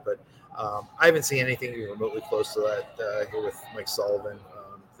through that, but I haven't seen anything even remotely close to that here with Mike Sullivan.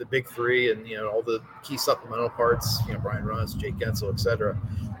 The big three and all the key supplemental parts, Brian Russ, Jake Gensel, etc.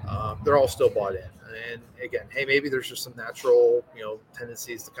 They're all still bought in. And again, hey, maybe there's just some natural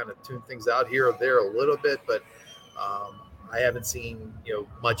tendencies to kind of tune things out here or there a little bit, but I haven't seen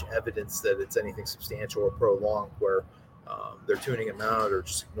much evidence that it's anything substantial or prolonged where they're tuning him out or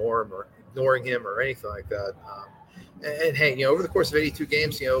just ignoring him or anything like that. And hey, over the course of 82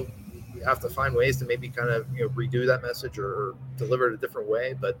 games, you have to find ways to maybe kind of redo that message or deliver it a different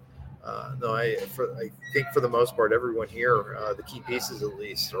way. But no, I think for the most part, everyone here, the key pieces at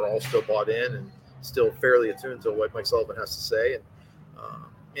least, are all still bought in and still fairly attuned to what Mike Sullivan has to say.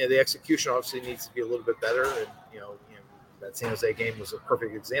 And the execution obviously needs to be a little bit better. And that San Jose game was a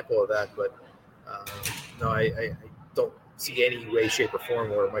perfect example of that. But no, I don't see any way, shape, or form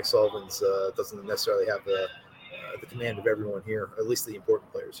where Mike Sullivan's doesn't necessarily have the command of everyone here, at least the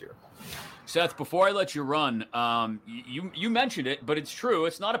important players here. Seth, before I let you run, you mentioned it, but it's true.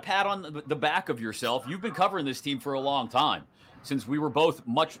 It's not a pat on the back of yourself. You've been covering this team for a long time, since we were both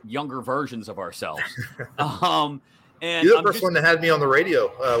much younger versions of ourselves. And you're the first one that had me on the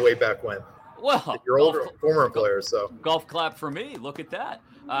radio way back when. Well, you're older, former players, so golf clap for me. Look at that.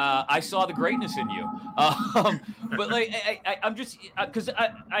 I saw the greatness in you. But like, I'm just because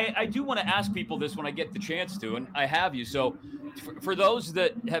I do want to ask people this when I get the chance to, and I have you. So for those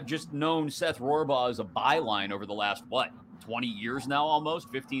that have just known Seth Rohrbaugh as a byline over the last, 20 years now, almost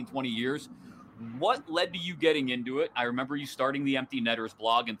 15, 20 years, what led to you getting into it? I remember you starting the Empty Netters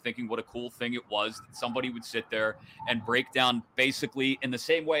blog and thinking what a cool thing it was that somebody would sit there and break down, basically in the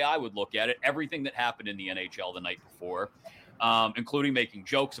same way I would look at it, everything that happened in the NHL the night before, including making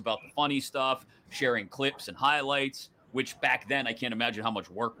jokes about the funny stuff, sharing clips and highlights, which back then I can't imagine how much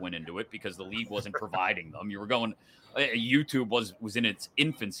work went into it because the league wasn't providing them. You were going, YouTube was in its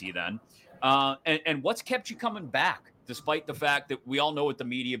infancy then. And what's kept you coming back? Despite the fact that we all know what the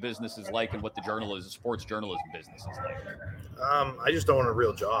media business is like and what the sports journalism business is like. I just don't want a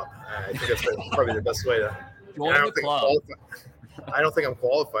real job. I think that's probably the best way to join the club. I don't think I'm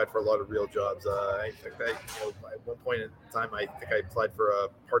qualified for a lot of real jobs. I think at one point in time, I think I applied for a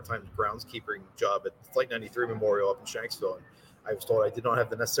part-time groundskeeping job at Flight 93 Memorial up in Shanksville. And I was told I did not have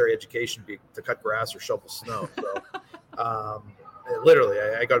the necessary education to cut grass or shovel snow. So literally,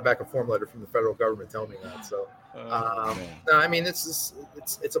 I got back a form letter from the federal government telling me that. So, no, I mean, it's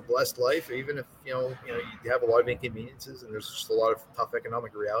a blessed life, even if, you have a lot of inconveniences and there's just a lot of tough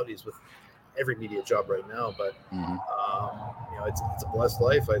economic realities with every media job right now. But, it's a blessed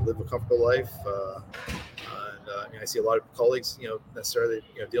life. I live a comfortable life. I see a lot of colleagues, necessarily,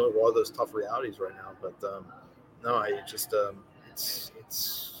 dealing with a lot of those tough realities right now. But, no, I just, it's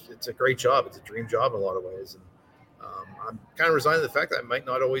a great job. It's a dream job in a lot of ways. And, I'm kind of resigned to the fact that I might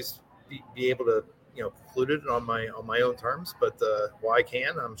not always be able to, conclude it on my own terms, but while I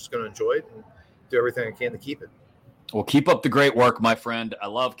can, I'm just going to enjoy it and do everything I can to keep it. Well, keep up the great work, my friend. I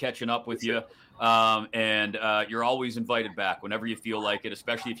love catching up with you. And you're always invited back whenever you feel like it,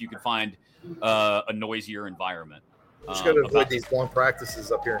 especially if you can find a noisier environment. I'm just going to avoid these long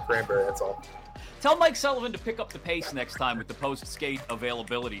practices up here in Cranberry. That's all. Tell Mike Sullivan to pick up the pace next time with the post-skate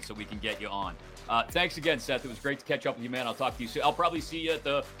availability so we can get you on. Thanks again, Seth. It was great to catch up with you, man. I'll talk to you soon. I'll probably see you at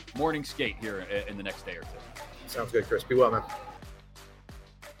the morning skate here in the next day or two. Sounds good, Chris. Be well, man.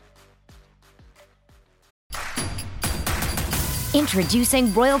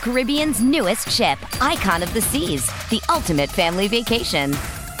 Introducing Royal Caribbean's newest ship, Icon of the Seas, the ultimate family vacation.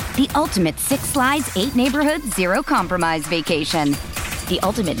 The ultimate 6 slides, 8 neighborhoods, 0 compromise vacation. The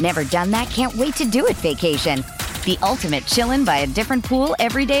ultimate never done that, can't wait to do it vacation. The ultimate chillin' by a different pool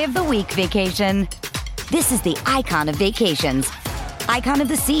every day of the week vacation. This is the Icon of Vacations. Icon of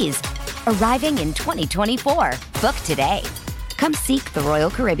the Seas, arriving in 2024. Book today. Come seek the Royal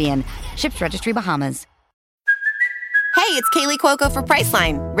Caribbean. Ships Registry, Bahamas. Hey, it's Kaylee Cuoco for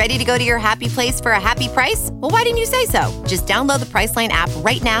Priceline. Ready to go to your happy place for a happy price? Well, why didn't you say so? Just download the Priceline app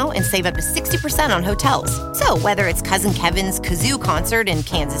right now and save up to 60% on hotels. So whether it's Cousin Kevin's Kazoo Concert in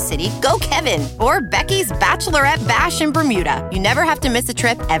Kansas City, go Kevin, or Becky's Bachelorette Bash in Bermuda, you never have to miss a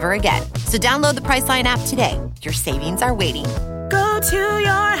trip ever again. So download the Priceline app today. Your savings are waiting. Go to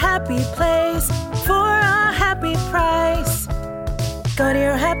your happy place for a happy price. Go to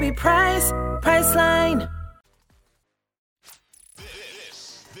your happy price, Priceline.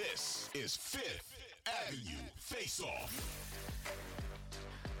 Is Fifth Avenue Face-Off.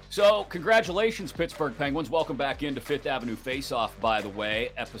 So, congratulations, Pittsburgh Penguins. Welcome back into Fifth Avenue Face-Off, by the way,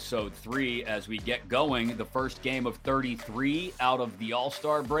 episode 3, as we get going. The first game of 33 out of the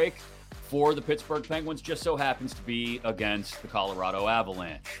All-Star break for the Pittsburgh Penguins just so happens to be against the Colorado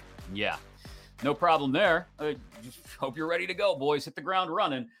Avalanche. Yeah, no problem there. Just hope you're ready to go, boys. Hit the ground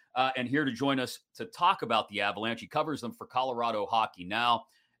running. And here to join us to talk about the Avalanche, he covers them for Colorado Hockey Now,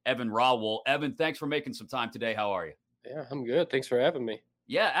 Evan Rawol. Evan, thanks for making some time today. How are you? Yeah, I'm good. Thanks for having me.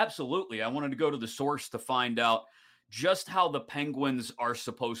 Yeah, absolutely. I wanted to go to the source to find out just how the Penguins are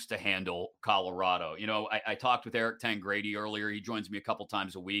supposed to handle Colorado. I talked with Eric Tangradi earlier. He joins me a couple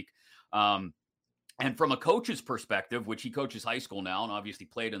times a week. And from a coach's perspective, which he coaches high school now and obviously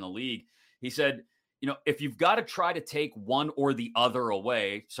played in the league, he said, if you've got to try to take one or the other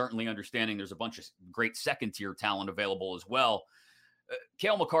away, certainly understanding there's a bunch of great second-tier talent available as well,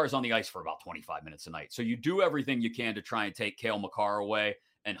 Cale Makar is on the ice for about 25 minutes a night. So you do everything you can to try and take Cale Makar away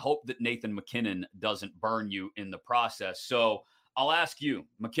and hope that Nathan MacKinnon doesn't burn you in the process. So I'll ask you,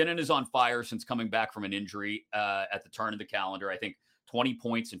 MacKinnon is on fire since coming back from an injury at the turn of the calendar. I think 20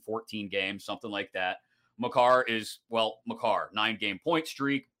 points in 14 games, something like that. Makar is, Makar, 9-game point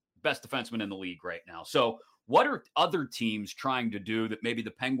streak, best defenseman in the league right now. So what are other teams trying to do that maybe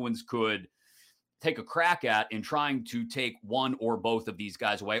the Penguins could take a crack at in trying to take one or both of these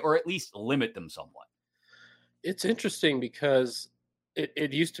guys away, or at least limit them somewhat? It's interesting because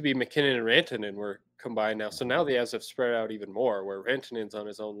it used to be MacKinnon and Rantanen were combined now. So now the Avs have spread out even more, where Rantanen's on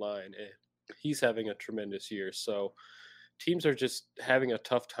his own line. He's having a tremendous year. So teams are just having a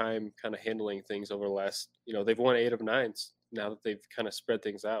tough time kind of handling things over the last, they've won 8 of 9 now that they've kind of spread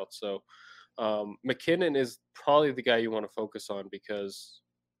things out. So MacKinnon is probably the guy you want to focus on because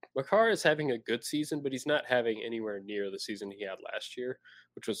Makar is having a good season, but he's not having anywhere near the season he had last year,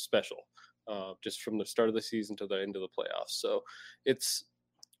 which was special, just from the start of the season to the end of the playoffs. So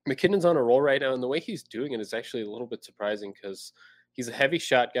MacKinnon's on a roll right now, and the way he's doing it is actually a little bit surprising because he's a heavy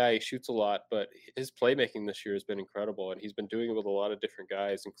shot guy. He shoots a lot, but his playmaking this year has been incredible, and he's been doing it with a lot of different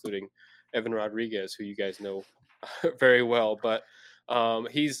guys, including Evan Rodriguez, who you guys know very well. But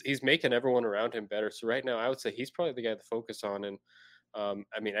he's making everyone around him better. So right now, I would say he's probably the guy to focus on. And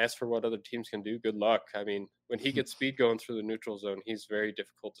as for what other teams can do, good luck. When he gets speed going through the neutral zone, he's very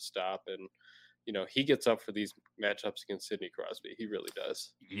difficult to stop. And he gets up for these matchups against Sidney Crosby. He really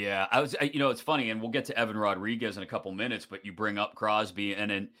does. Yeah, it's funny, and we'll get to Evan Rodriguez in a couple minutes, but you bring up Crosby,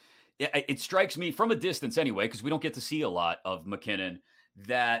 and then it strikes me from a distance anyway, because we don't get to see a lot of MacKinnon,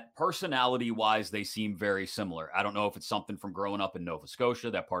 that personality-wise, they seem very similar. I don't know if it's something from growing up in Nova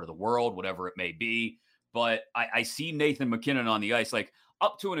Scotia, that part of the world, whatever it may be, but I see Nathan MacKinnon on the ice, like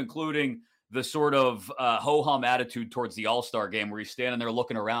up to and including the sort of ho-hum attitude towards the All-Star game where he's standing there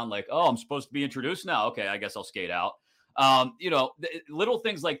looking around like, oh, I'm supposed to be introduced now. Okay, I guess I'll skate out. Little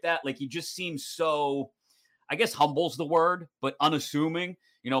things like that. Like he just seems so, I guess humble's the word, but unassuming,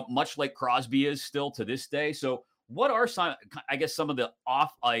 much like Crosby is still to this day. So what are some of the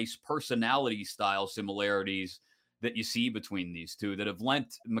off-ice personality style similarities that you see between these two that have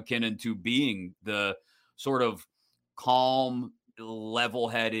lent MacKinnon to being the sort of calm,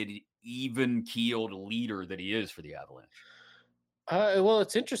 level-headed, even-keeled leader that he is for the Avalanche? Well,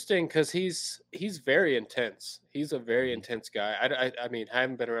 it's interesting because he's very intense. He's a very intense guy. I mean, I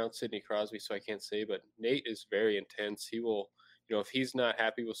haven't been around Sidney Crosby, so I can't say, but Nate is very intense. He will, if he's not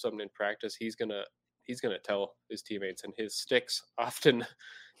happy with something in practice, he's gonna tell his teammates, and his sticks often,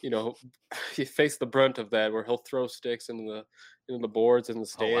 he face the brunt of that, where he'll throw sticks into the boards in the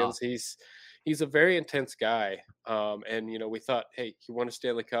stands. Oh, wow. He's a very intense guy. And, we thought, hey, he won a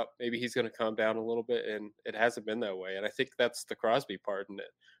Stanley Cup. Maybe he's going to calm down a little bit. And it hasn't been that way. And I think that's the Crosby part in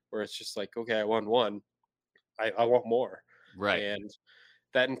it, where it's just like, okay, I won one. I want more. Right. And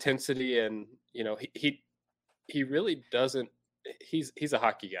that intensity, and, he really doesn't, he's a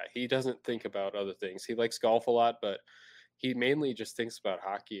hockey guy. He doesn't think about other things. He likes golf a lot, but he mainly just thinks about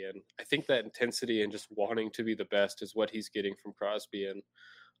hockey. And I think that intensity and just wanting to be the best is what he's getting from Crosby. And,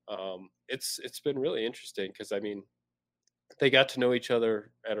 it's been really interesting because, I mean, they got to know each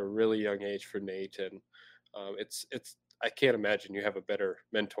other at a really young age for Nate, and I can't imagine you have a better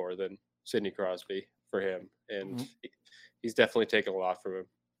mentor than Sidney Crosby for him, and he's definitely taken a lot from him.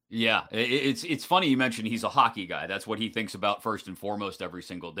 Yeah, it's funny you mentioned he's a hockey guy. That's what he thinks about first and foremost every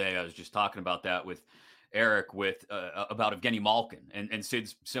single day. I was just talking about that with Eric about Evgeny Malkin, and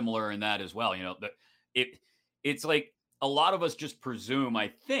Sid's similar in that as well. It's like, a lot of us just presume, I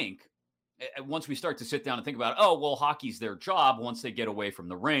think, once we start to sit down and think about, oh, well, hockey's their job. Once they get away from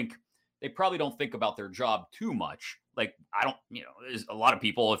the rink, they probably don't think about their job too much. Like, there's a lot of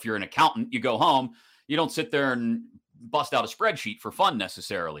people, if you're an accountant, you go home, you don't sit there and bust out a spreadsheet for fun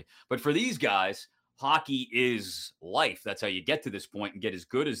necessarily. But for these guys, hockey is life. That's how you get to this point and get as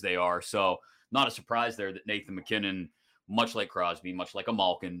good as they are. So not a surprise there that Nathan MacKinnon, much like Crosby, much like a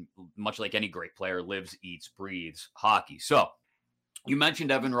Malkin, much like any great player, lives, eats, breathes hockey. So you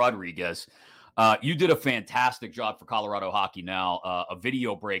mentioned Evan Rodriguez. You did a fantastic job for Colorado Hockey Now, a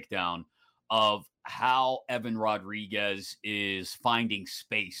video breakdown of how Evan Rodriguez is finding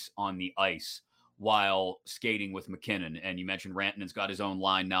space on the ice while skating with MacKinnon. And you mentioned Rantanen's got his own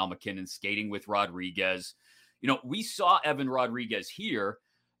line now. MacKinnon's skating with Rodriguez. We saw Evan Rodriguez here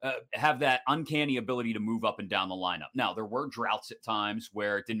have that uncanny ability to move up and down the lineup. Now, there were droughts at times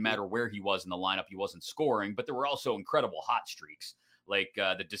where it didn't matter where he was in the lineup, he wasn't scoring, but there were also incredible hot streaks, like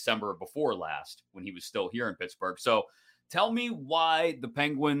the December before last when he was still here in Pittsburgh. So tell me why the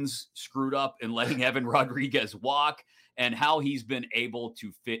Penguins screwed up in letting Evan Rodriguez walk, and how he's been able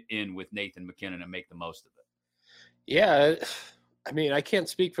to fit in with Nathan MacKinnon and make the most of it. Yeah, I mean, I can't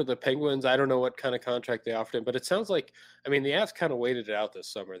speak for the Penguins. I don't know what kind of contract they offered him, but it sounds like, the Avs kind of waited it out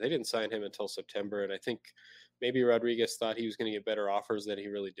this summer. They didn't sign him until September, and I think maybe Rodriguez thought he was going to get better offers than he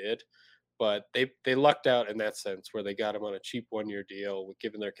really did. But they lucked out in that sense, where they got him on a cheap one-year deal.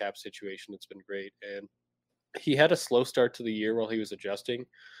 Given their cap situation, it's been great. And he had a slow start to the year while he was adjusting.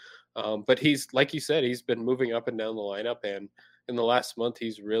 But he's, like you said, he's been moving up and down the lineup, and in the last month,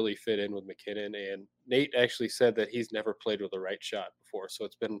 he's really fit in with MacKinnon. And Nate actually said that he's never played with a right shot before. So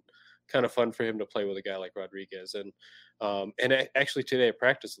it's been kind of fun for him to play with a guy like Rodriguez. And actually today at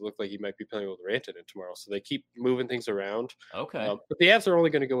practice, it looked like he might be playing with Rantanen tomorrow. So they keep moving things around. Okay. But the Avs are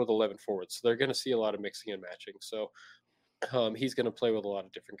only going to go with 11 forwards. So they're going to see a lot of mixing and matching. So he's going to play with a lot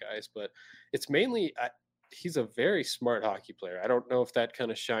of different guys. But it's mainly he's a very smart hockey player. I don't know if that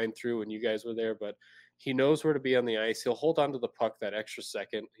kind of shined through when you guys were there, but he knows where to be on the ice. He'll hold on to the puck that extra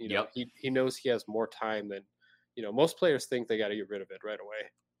second. He knows he has more time than, most players think they got to get rid of it right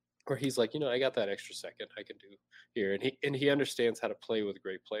away. Or he's like, I got that extra second I can do here. And he understands how to play with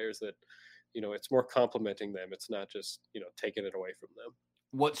great players that, it's more complimenting them. It's not just, taking it away from them.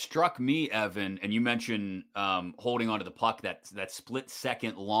 What struck me, Evan, and you mentioned holding onto the puck that split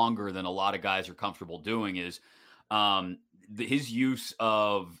second longer than a lot of guys are comfortable doing, is his use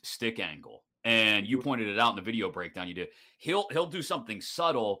of stick angle. And you pointed it out in the video breakdown you did. He'll do something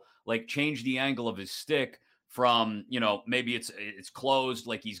subtle, like change the angle of his stick from, maybe it's closed,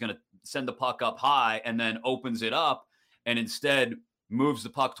 like he's going to send the puck up high, and then opens it up and instead moves the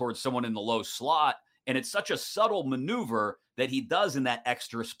puck towards someone in the low slot. And it's such a subtle maneuver that he does in that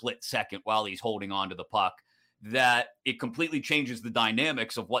extra split second while he's holding on to the puck that it completely changes the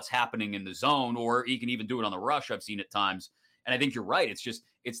dynamics of what's happening in the zone, or he can even do it on the rush. I've seen it times. And I think you're right.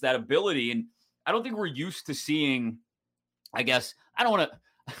 It's that ability. And I don't think we're used to seeing, I guess, I don't want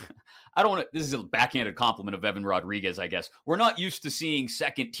to, this is a backhanded compliment of Evan Rodriguez, I guess. We're not used to seeing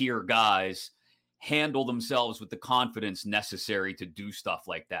second tier guys handle themselves with the confidence necessary to do stuff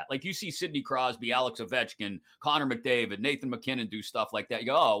like that. Like you see Sidney Crosby, Alex Ovechkin, Connor McDavid, Nathan McKinnon do stuff like that. You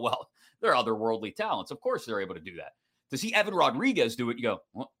go, oh, well, they're otherworldly talents. Of course they're able to do that. To see Evan Rodriguez do it, you go,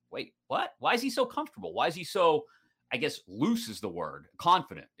 well, wait, what? Why is he so comfortable? Why is he so, I guess, loose is the word.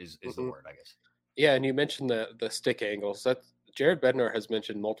 Confident is the word, I guess. Yeah, and you mentioned the stick angles. That Jared Bednar has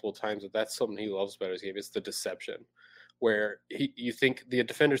mentioned multiple times that that's something he loves about his game. It's the deception, where you think the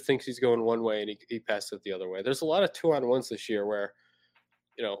defender thinks he's going one way and he passes it the other way. There's a lot of 2-on-1s this year where,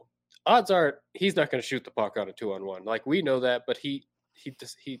 odds are he's not going to shoot the puck on a 2-on-1. Like we know that, but he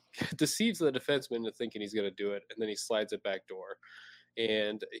deceives the defenseman into thinking he's going to do it, and then he slides it back door.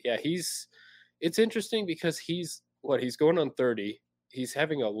 And yeah, it's interesting because he's going on 30. He's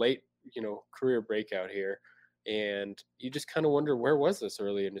having a late, career breakout here. And you just kind of wonder, where was this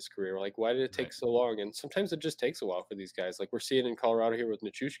early in his career? Like, why did it take so long? And sometimes it just takes a while for these guys. Like we're seeing in Colorado here with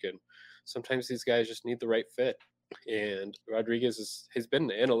Nichushkin. Sometimes these guys just need the right fit. And Rodriguez has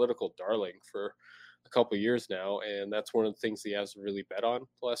been an analytical darling for a couple of years now. And that's one of the things he has really bet on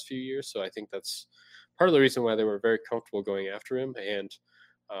the last few years. So I think that's part of the reason why they were very comfortable going after him. And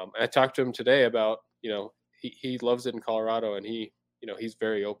I talked to him today about, he loves it in Colorado, and he's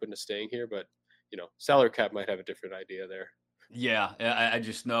very open to staying here, but salary cap might have a different idea there. Yeah, I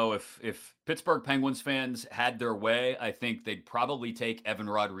just know if Pittsburgh Penguins fans had their way, I think they'd probably take Evan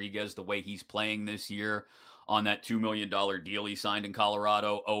Rodriguez the way he's playing this year on that $2 million deal he signed in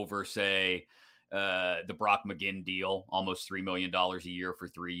Colorado over, say, the Brock McGinn deal, almost $3 million a year for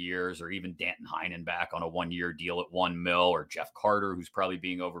 3 years, or even Danton Heinen back on a 1-year deal at $1 million, or Jeff Carter, who's probably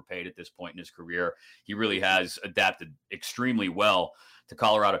being overpaid at this point in his career. He really has adapted extremely well to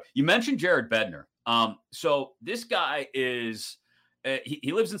Colorado. You mentioned Jared Bednar. So this guy is,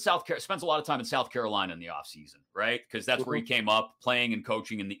 he lives in spends a lot of time in South Carolina in the offseason, right? Because that's where he came up playing and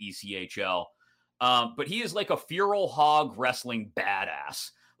coaching in the ECHL. But he is like a feral hog wrestling badass.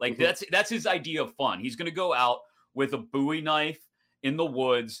 Like that's his idea of fun. He's going to go out with a Bowie knife in the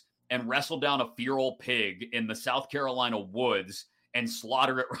woods and wrestle down a feral pig in the South Carolina woods and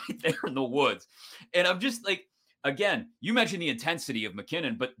slaughter it right there in the woods. And I'm just like, again, you mentioned the intensity of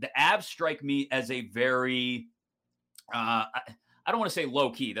McKinnon, but the Avs strike me as a very, I don't want to say low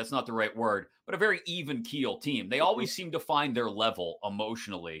key, that's not the right word, but a very even keel team. They always seem to find their level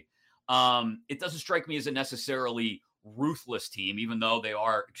emotionally. It doesn't strike me as a necessarily ruthless team, even though they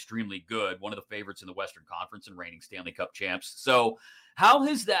are extremely good, one of the favorites in the Western Conference and reigning Stanley Cup champs. So how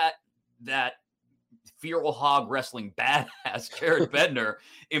has that feral hog wrestling badass Jared Bednar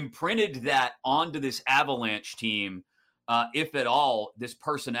imprinted that onto this Avalanche team, if at all, this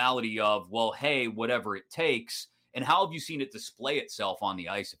personality of, well, hey, whatever it takes? And how have you seen it display itself on the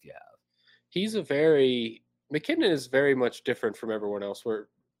ice, if you have? McKinnon is very much different from everyone else, where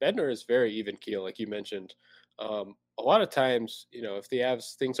Bednar is very even keel, like you mentioned. A lot of times, if the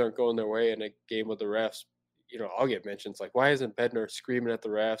Avs things aren't going their way in a game with the refs, I'll get mentions like, why isn't Bednar screaming at the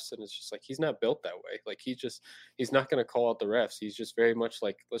refs? And it's just like, he's not built that way. Like he's not going to call out the refs. He's just very much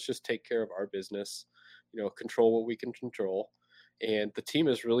like, let's just take care of our business, control what we can control. And the team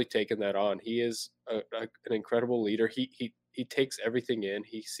has really taken that on. He is an incredible leader. He takes everything in.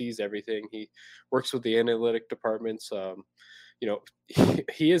 He sees everything. He works with the analytic departments.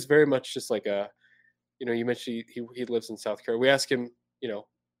 He is very much just like you mentioned he lives in South Carolina. We ask him,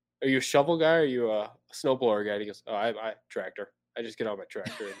 are you a shovel guy or are you a snowblower guy? And he goes, oh, I tractor. I just get on my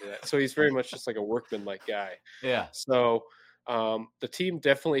tractor and do that. So he's very much just like a workman-like guy. Yeah. So the team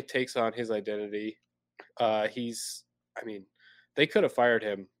definitely takes on his identity. They could have fired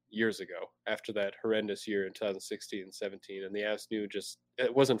him years ago after that horrendous year in 2016 and 17. And the Avs knew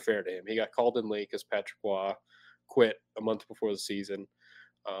it wasn't fair to him. He got called in late because Patrick Roy quit a month before the season.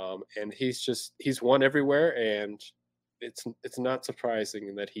 And he's won everywhere, and it's not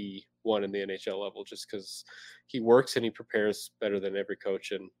surprising that he won in the NHL level just because he works and he prepares better than every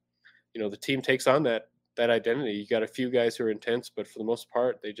coach. And the team takes on that identity. You got a few guys who are intense, but for the most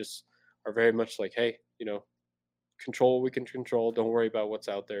part, they just are very much like, hey, control what we can control. Don't worry about what's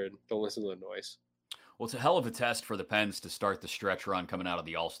out there, and don't listen to the noise. Well, it's a hell of a test for the Pens to start the stretch run coming out of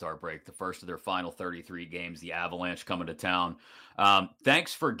the All-Star break, the first of their final 33 games, the Avalanche coming to town.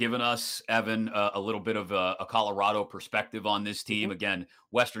 Thanks for giving us, Evan, a little bit of a Colorado perspective on this team. Again,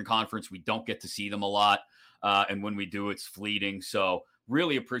 Western Conference, we don't get to see them a lot, and when we do, it's fleeting. So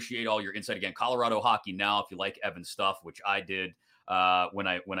really appreciate all your insight. Again, Colorado Hockey Now, if you like Evan's stuff, which I did when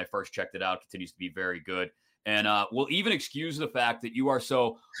I first checked it out, continues to be very good. And we'll even excuse the fact that you are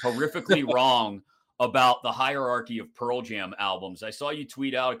so horrifically wrong about the hierarchy of Pearl Jam albums. I saw you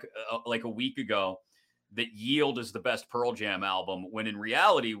tweet out like a week ago that Yield is the best Pearl Jam album, when in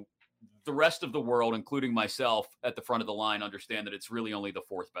reality, the rest of the world, including myself at the front of the line, understand that it's really only the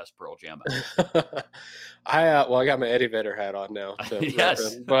fourth best Pearl Jam album. I got my Eddie Vedder hat on now.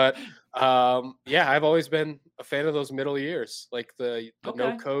 Yes. But I've always been a fan of those middle years, like the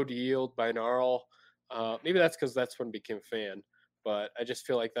No Code, Yield, Binaural. Maybe that's because that's when I became a fan. But I just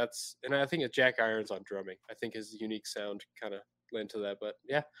feel like and I think it's Jack Irons on drumming. I think his unique sound kind of lent to that. But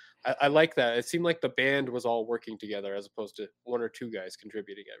yeah, I like that. It seemed like the band was all working together as opposed to one or two guys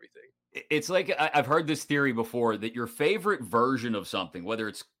contributing everything. It's like I've heard this theory before that your favorite version of something, whether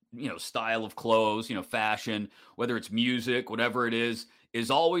it's, style of clothes, fashion, whether it's music, whatever it is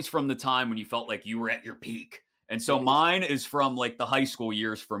always from the time when you felt like you were at your peak. And so mine is from like the high school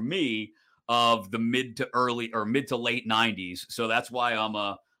years for me, of the mid to late 90s. So that's why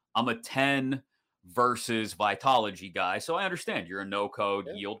I'm a 10 versus Vitology guy. So I understand you're a No Code,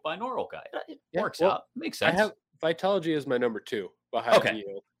 Yield, Binaural guy. It works out. Makes sense. I have Vitology as my number 2 behind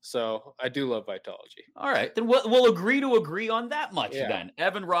Yield. So I do love Vitology. All right. Then we'll agree to agree on that much then.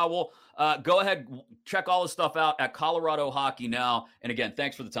 Evan Rowell, go ahead, check all this stuff out at Colorado Hockey Now. And again,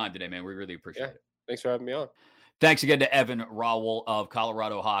 thanks for the time today, man. We really appreciate it. Thanks for having me on. Thanks again to Evan Rowell of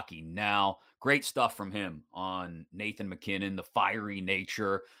Colorado Hockey Now. Great stuff from him on Nathan MacKinnon, the fiery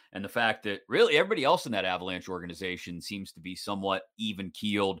nature, and the fact that really everybody else in that Avalanche organization seems to be somewhat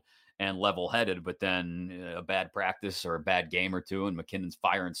even-keeled and level-headed, but then a bad practice or a bad game or two, and McKinnon's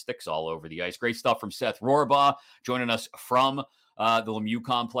firing sticks all over the ice. Great stuff from Seth Rohrbaugh, joining us from the Lemieux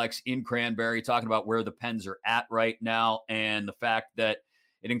Complex in Cranberry, talking about where the Pens are at right now and the fact that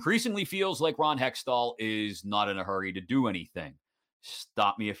it increasingly feels like Ron Hextall is not in a hurry to do anything.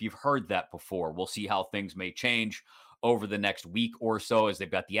 Stop me if you've heard that before. We'll see how things may change over the next week or so as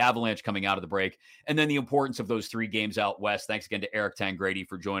they've got the Avalanche coming out of the break. And then the importance of those 3 games out west. Thanks again to Eric Tangradi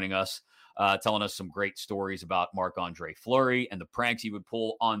for joining us, telling us some great stories about Marc-Andre Fleury and the pranks he would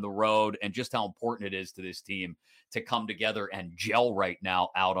pull on the road and just how important it is to this team to come together and gel right now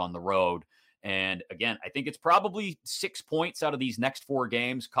out on the road. And again, I think it's probably 6 points out of these next 4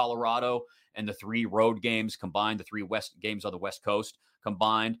 games, Colorado and the 3 road games combined, the 3 West games on the West Coast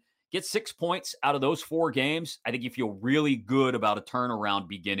combined. Get 6 points out of those 4 games. I think you feel really good about a turnaround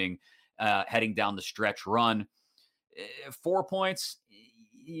beginning, heading down the stretch run. 4 points,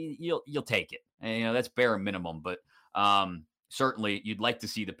 you'll take it. And, that's bare minimum, but certainly you'd like to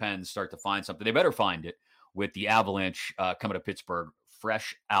see the Pens start to find something. They better find it with the Avalanche coming to Pittsburgh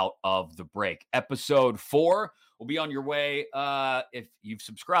fresh out of the break. Episode 4 will be on your way if you've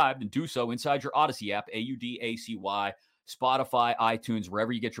subscribed, and do so inside your Odyssey app, AUDACY, Spotify, iTunes,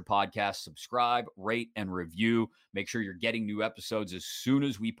 wherever you get your podcasts. Subscribe, rate, and review. Make sure you're getting new episodes as soon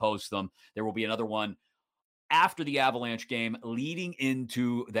as we post them. There will be another one after the Avalanche game leading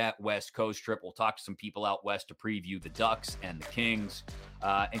into that West Coast trip. We'll talk to some people out west to preview the Ducks and the Kings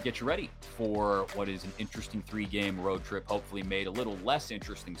and get you ready for what is an interesting 3-game road trip, hopefully made a little less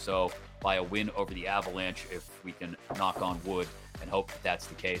interesting so by a win over the Avalanche, if we can knock on wood and hope that that's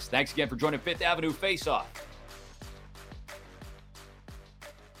the case. Thanks again for joining Fifth Avenue Face-Off